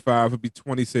 25. He'll be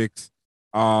 26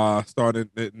 starting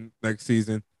next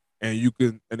season. And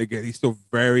again, he's still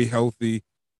very healthy.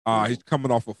 He's coming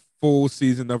off a full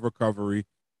season of recovery,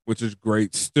 which is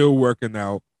great. Still working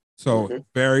out. So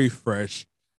very fresh.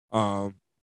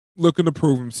 Looking to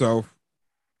prove himself.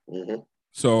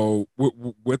 So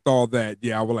with all that,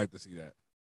 yeah, I would like to see that.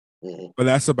 But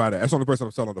that's about it. That's the only person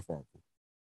I'm selling the farm for.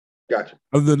 Gotcha.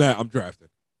 Other than that, I'm drafting.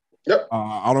 Yep.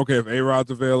 I don't care if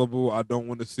A-Rod's available. I don't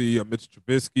want to see a Mitch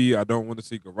Trubisky. I don't want to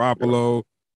see Garoppolo.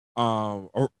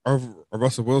 Or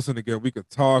Russell Wilson. Again, we could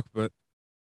talk, but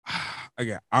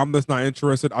again, I'm just not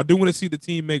interested. I do want to see the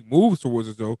team make moves towards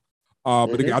it, though.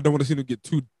 But again, I don't want to see them get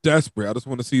too desperate. I just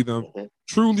want to see them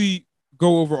truly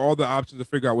go over all the options to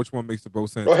figure out which one makes the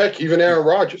most sense. Oh, heck, even Aaron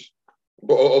Rodgers.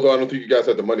 Although I don't think you guys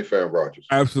have the money for Aaron Rodgers.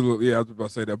 Absolutely, yeah, I was about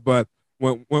to say that. But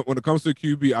when it comes to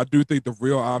QB, I do think the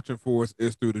real option for us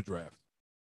is through the draft.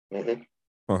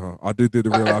 I do think the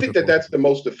real option. I think that's the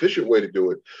most efficient way to do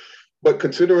it. But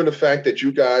considering the fact that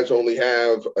you guys only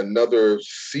have another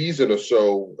season or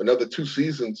so, another 2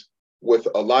 seasons with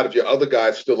a lot of your other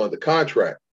guys still under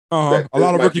contract. A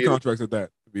lot of rookie contracts at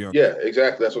that, to be honest. Yeah,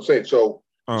 exactly. That's what I'm saying. So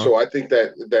I think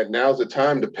that now's the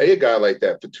time to pay a guy like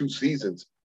that for 2 seasons.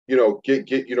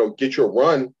 Get your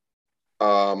run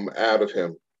out of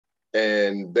him,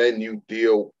 and then you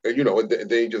deal. And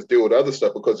then you just deal with other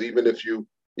stuff, because even if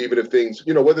things,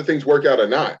 whether things work out or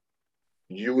not,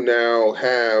 you now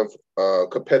have a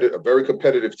very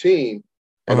competitive team,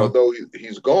 and although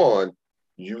he's gone,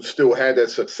 you still had that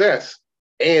success,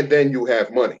 and then you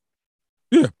have money.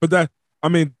 Yeah, but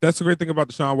that's the great thing about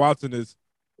Deshaun Watson is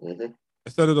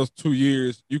instead of those 2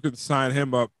 years, you can sign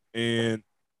him up and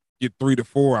get 3 to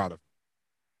 4 out of him.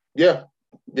 Yeah,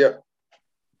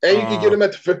 and you can get him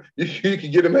at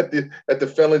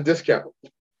the felon discount.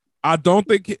 I don't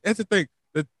think that's the thing.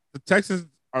 The Texans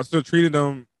are still treating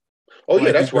him. Oh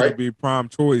yeah, that's right. To be prime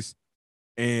choice,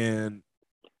 and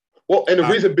the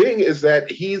reason being is that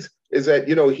he's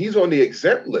on the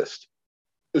exempt list.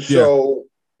 So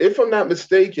if I'm not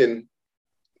mistaken,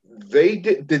 they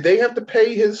did they have to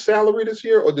pay his salary this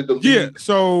year, or did the Yeah. league?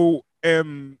 So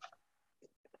in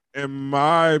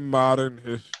my modern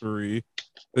history,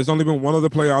 there's only been one other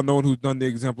player I know who's done the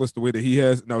exemplist the way that he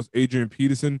has, and that was Adrian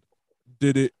Peterson.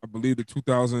 Did it, I believe, the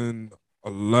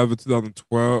 2011,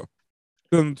 2012,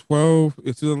 2012,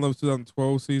 2011,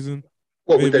 2012 season,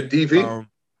 What with that maybe. DV?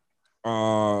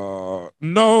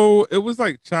 No, it was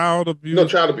like child No,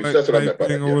 abuse child abuse. type, That's what I type meant by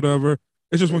thing that. or Yeah. whatever.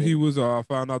 It's just when Mm-hmm. he was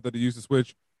found out that he used to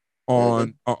switch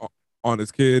Mm-hmm. on on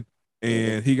his kid, Mm-hmm.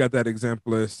 and he got that exempt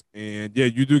list. And yeah,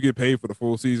 you do get paid for the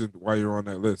full season while you're on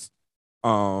that list.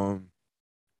 Um,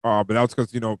 but that was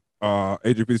because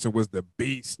Adrian Peterson was the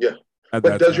beast Yeah. at But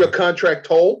that does your time. contract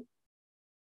toll?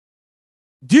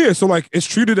 Yeah, so like it's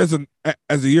treated as a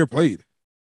year played.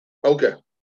 Okay.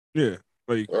 Yeah,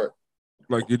 like All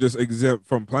right. you're just exempt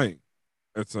from playing.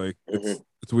 It's like Mm-hmm.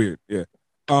 it's weird. Yeah.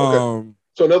 Okay. Um.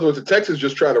 So in other words, the Texans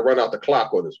just trying to run out the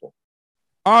clock on this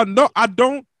one. No, I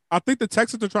don't. I think the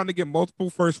Texans are trying to get multiple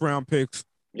first round picks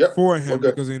Yep. for him Okay.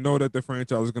 because they know that the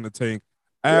franchise is going to tank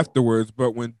Yep. afterwards.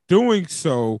 But when doing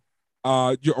so,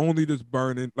 you're only just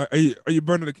burning are you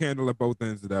burning the candle at both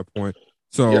ends at that point? Yeah.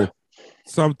 So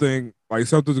something's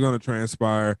going to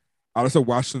transpire. I also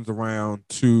Washington's around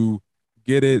to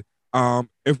get it.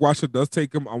 If Washington does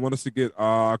take him, I want us to get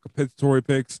compensatory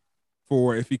picks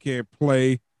for if he can't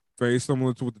play, very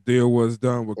similar to what the deal was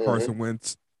done with Mm-hmm. Carson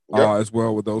Wentz Yep. as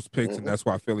well with those picks, and Mm-hmm. that's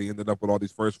why Philly ended up with all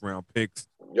these first round picks.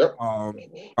 Yep.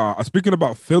 Speaking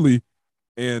about Philly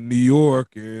and New York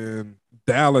and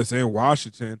Dallas and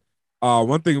Washington,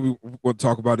 one thing we want to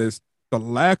talk about is the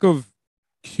lack of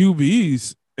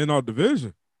QBs in our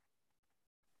division.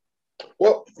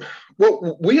 Well,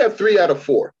 we have 3 out of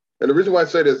 4. And the reason why I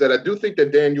say this is that I do think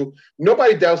that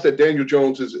nobody doubts that Daniel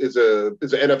Jones is an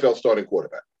NFL starting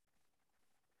quarterback.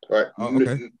 All right.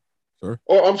 Okay, sure.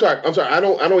 Oh, I'm sorry. I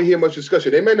don't hear much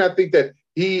discussion. They may not think that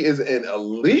he is an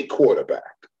elite quarterback,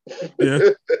 Yeah,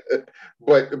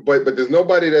 but there's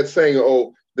nobody that's saying,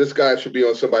 oh, this guy should be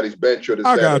on somebody's bench or this,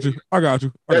 I that, or got you. the I got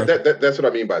you. I that, got you. that's what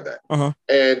I mean by that. Uh-huh.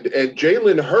 And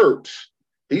Jalen Hurts,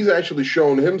 he's actually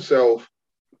shown himself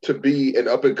to be an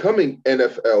up and coming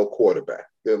NFL quarterback.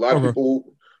 There are a lot of Okay.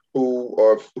 people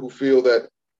who feel that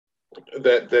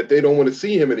they don't want to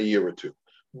see him in a year or two,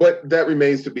 but that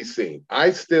remains to be seen.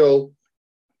 I still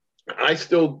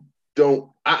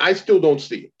don't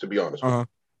see it, to be honest with Uh-huh.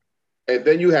 you. And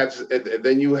then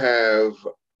you have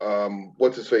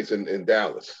what's his face in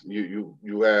Dallas. You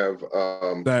have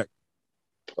Dak.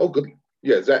 oh good.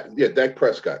 Dak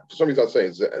Prescott. For some reason, I was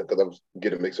saying Zach because I was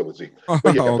getting mixed up with Zeke.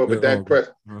 But yeah, Okay. but Dak Okay.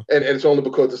 Prescott, and it's only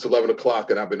because it's 11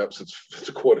 o'clock and I've been up since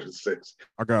a quarter to 6.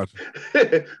 I got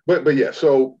you. but yeah,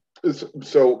 so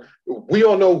we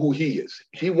all know who he is.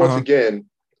 He once Uh-huh. again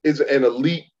is an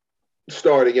elite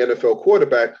starting NFL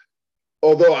quarterback.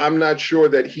 Although I'm not sure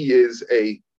that he is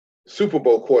a Super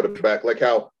Bowl quarterback, like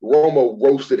how Romo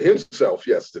roasted himself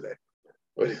yesterday.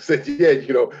 When he said, "Yeah,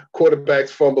 quarterbacks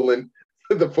fumbling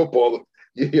the football,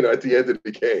 at the end of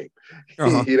the game."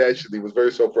 Uh-huh. He actually was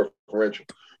very self-referential.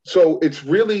 So it's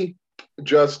really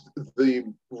just the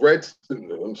Reds.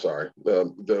 I'm sorry,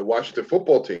 the Washington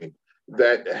football team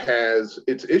that has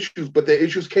its issues, but the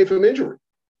issues came from injury.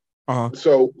 Uh-huh.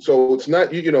 So it's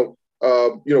not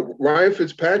Ryan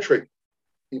Fitzpatrick.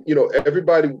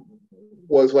 Everybody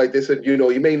was like they said. He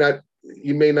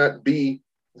may not be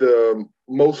the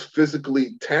most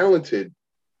physically talented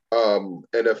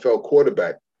NFL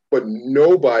quarterback, but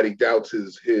nobody doubts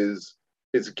his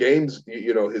games.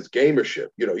 His gamership.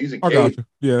 He's a I got game.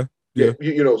 you. Yeah. Yeah.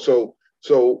 Yeah.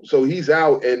 So he's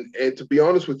out, and to be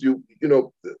honest with you,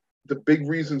 the big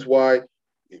reasons why,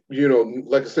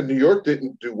 like I said, New York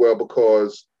didn't do well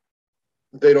because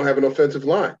they don't have an offensive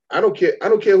line. I don't care. I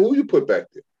don't care who you put back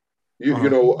there.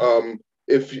 Uh-huh.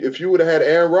 If you would have had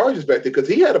Aaron Rodgers back there, because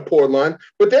he had a poor line,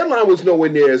 but their line was nowhere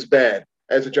near as bad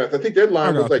as the Giants. I think their I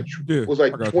line was got you. like Yeah. was I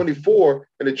like got you. 24,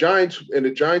 and the Giants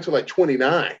were like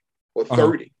 29 or Uh-huh.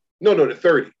 30. No, the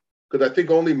 30, because I think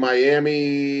only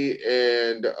Miami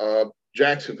and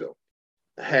Jacksonville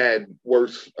had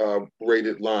worse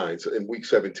rated lines in Week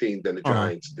 17 than the Uh-huh.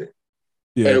 Giants did,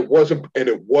 and Yeah. it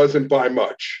wasn't by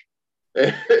much.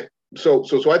 So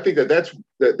I think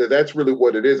that's really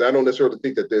what it is. I don't necessarily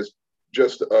think that there's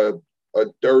just a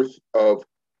dearth of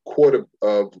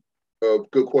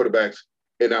good quarterbacks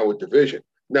in our division.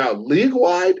 Now, league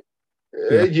wide,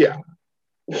 Yeah. yeah,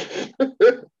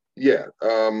 yeah.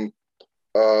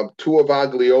 Tua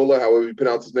Vagliola, however you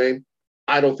pronounce his name,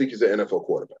 I don't think he's an NFL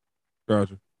quarterback.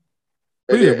 Gotcha.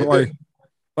 But And yeah, then, but and then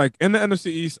like in the NFC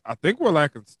East, I think we're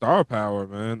lacking star power,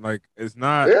 man. Like it's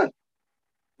not yeah,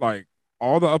 like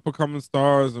all the up and coming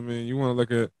stars. I mean, you want to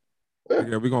look at Yeah.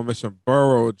 again. We're gonna mention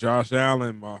Burrow, Josh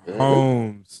Allen, Mm-hmm.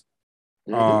 Mahomes.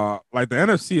 Mm-hmm. Like the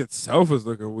NFC itself is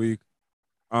looking weak.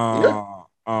 Yeah.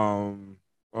 Uh, um,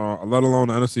 let alone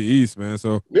the NFC East, man.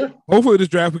 So Yeah. hopefully this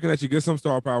draft we can actually get some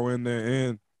star power in there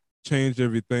and change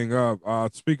everything up.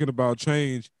 Speaking about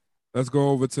change, let's go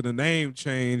over to the name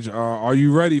change. Are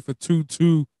you ready for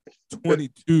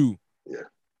 2222? Yeah.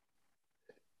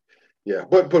 Yeah.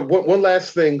 But one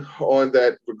last thing on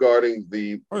that regarding Oh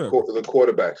yeah, the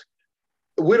quarterbacks.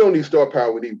 We don't need star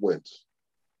power. We need wins.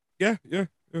 yeah, yeah,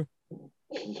 yeah,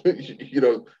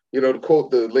 To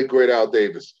quote the late great Al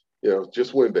Davis,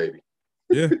 just win, baby.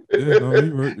 yeah, yeah. No,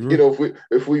 you're right. You're right.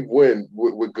 If we win,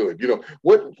 we're good.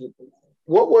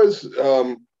 What was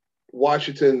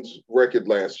Washington's record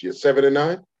last year?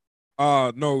 7-9,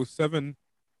 No, seven,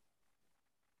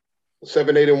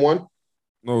 7-8-1,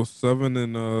 no, 7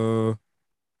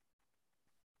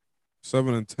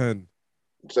 and 10.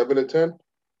 7-10,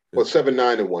 Yeah. or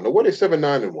 7-9-1. Or what is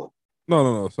 7-9-1?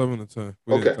 No, 7 and 10.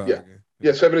 We didn't Okay, tie yeah, again.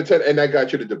 Yeah. yeah, 7-10, and that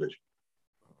got you the division.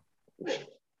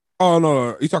 Oh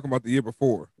no, you talking about the year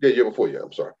before? Yeah, year before. Yeah,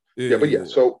 I'm sorry. Yeah, Yeah, but yeah, yeah.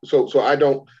 yeah. So I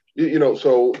don't.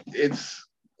 So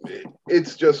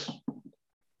it's just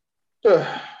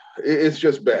it's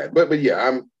just bad. But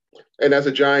yeah, and as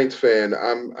a Giants fan,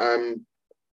 I'm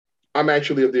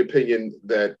actually of the opinion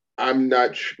that I'm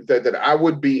not that I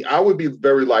would be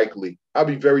very likely, I'll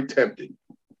be very tempted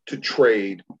to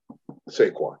trade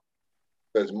Saquon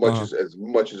as much Uh-huh. as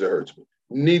it hurts me.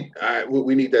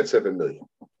 We need that 7 million.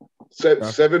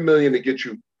 Gotcha. 7 million to get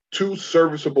you two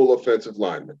serviceable offensive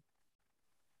linemen.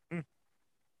 Mm.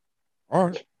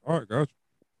 All right, gotcha.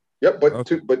 Yep, but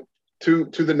Gotcha. to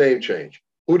the name change.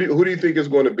 Who do you think is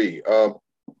going to be?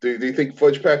 Do you think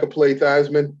Fudge Packer Play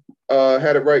Theismann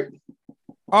had it right?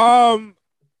 Um,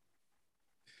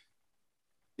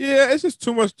 yeah, it's just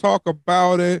too much talk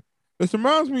about it. This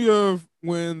reminds me of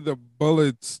when the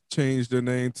Bullets changed their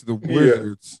name to the Yeah,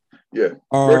 Wizards. yeah.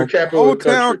 Murder The capital whole of the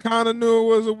town country. kind of knew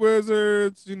it was a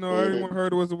Wizards. Everyone Mm-hmm.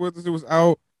 heard it was a Wizards. It was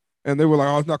out, and they were like,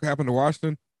 "Oh, it's not gonna happen to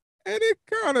Washington," and it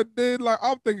kind of did. Like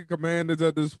I'm thinking, Commanders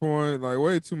at this point, like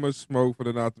way too much smoke for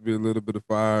there not to be a little bit of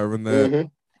fire in that.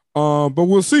 Mm-hmm. But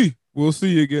we'll see. We'll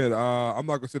see again. I'm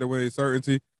not gonna say that with any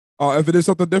certainty. If it is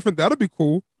something different, that'll be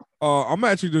cool. I'm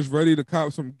actually just ready to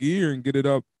cop some gear and get it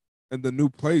up in the new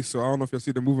place. So I don't know if y'all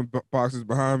see the moving boxes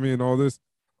behind me and all this,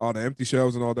 all the empty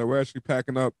shelves and all that. We're actually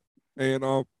packing up, and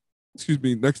excuse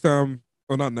me, next time,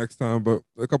 or not next time, but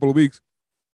a couple of weeks,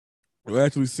 you'll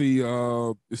actually see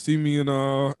me in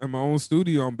my own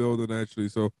studio I'm building actually.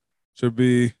 So should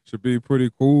be pretty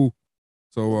cool.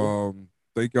 So Mm-hmm.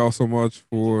 thank y'all so much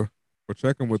for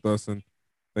checking with us, and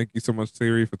thank you so much,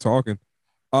 Terry, for talking.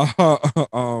 Uh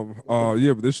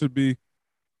yeah, but this should be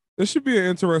an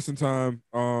interesting time.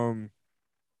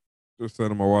 Just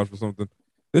setting my watch for something.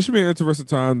 This should be an interesting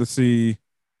time to see,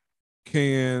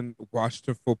 can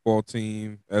Washington football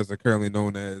team, as they're currently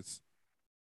known as,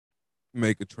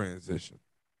 make a transition,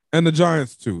 and the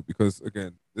Giants too, because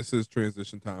again, this is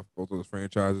transition time for both of those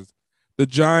franchises. The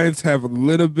Giants have a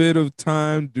little bit of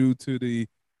time due to the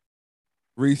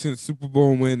recent Super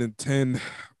Bowl win in 10,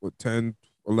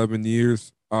 11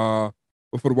 years. But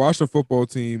for the Washington football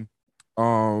team,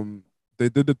 they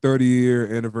did the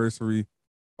 30-year anniversary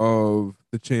of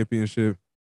the championship,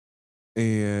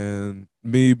 and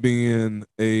me being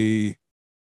a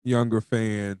younger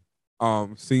fan,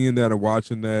 seeing that and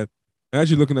watching that, and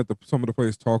actually looking at some of the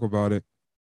players talk about it,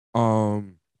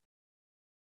 um,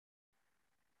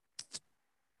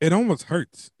 it almost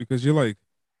hurts because you're like,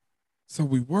 so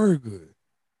we were good.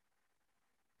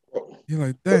 You're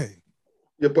like, But dang,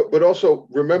 yeah, but also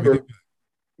we get remember,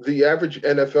 the average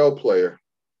NFL player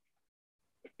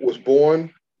was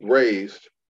born, raised,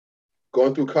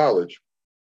 gone through college,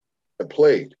 and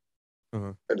played,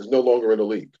 uh and is no longer in the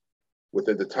league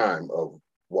within the time of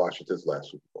Washington's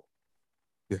last Super Bowl.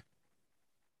 yeah,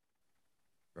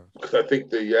 gotcha. Because I think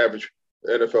the average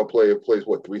NFL player plays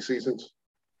what, 3 seasons,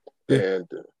 Yeah, and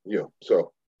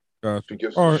so she gotcha.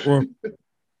 gives. All right, well,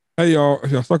 hey y'all,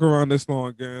 if y'all stuck around this long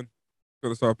again,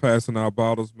 gonna start passing out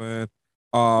bottles, man.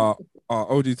 OG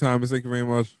Timus, thank you very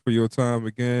much for your time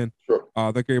again. Sure.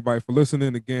 Thank everybody for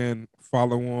listening again.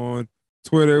 Follow on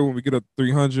Twitter. When we get up to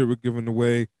 300, we're giving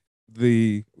away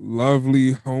the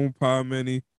lovely HomePod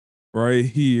Mini right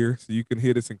here, so you can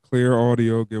hear this in clear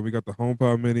audio. Again, we got the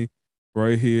HomePod Mini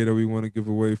right here that we want to give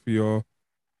away for y'all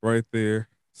right there.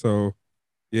 So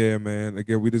yeah, man.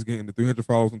 Again, we just getting the 300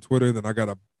 followers on Twitter. Then I got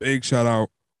a big shout out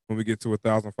when we get to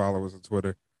 1,000 followers on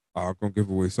Twitter. I'm gonna give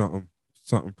away something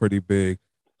pretty big.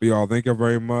 But y'all, thank you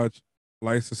very much.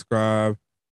 Like, subscribe.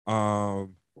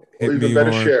 Um, Or Hit even me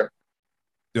better, on, share.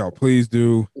 please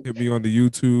do hit me on the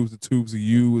YouTubes, the tubes of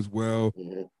you as well.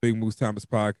 Mm-hmm. Big Moose Timus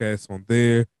podcast on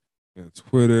there and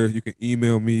Twitter. You can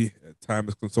email me at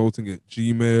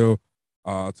timusconsulting@gmail.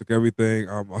 Took everything.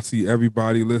 I see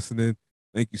everybody listening.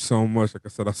 Thank you so much. Like I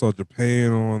said, I saw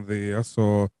Japan on there. I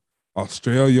saw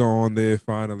Australia on there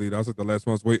finally. That was like the last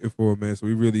one I was waiting for, man. So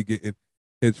we really getting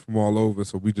hits from all over.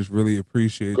 So we just really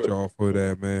appreciate Good. y'all for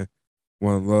that, man.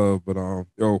 One love. But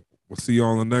yo, we'll see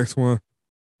y'all on the next one.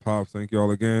 Pops, thank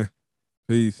y'all again.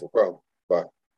 Peace. No problem. Bye.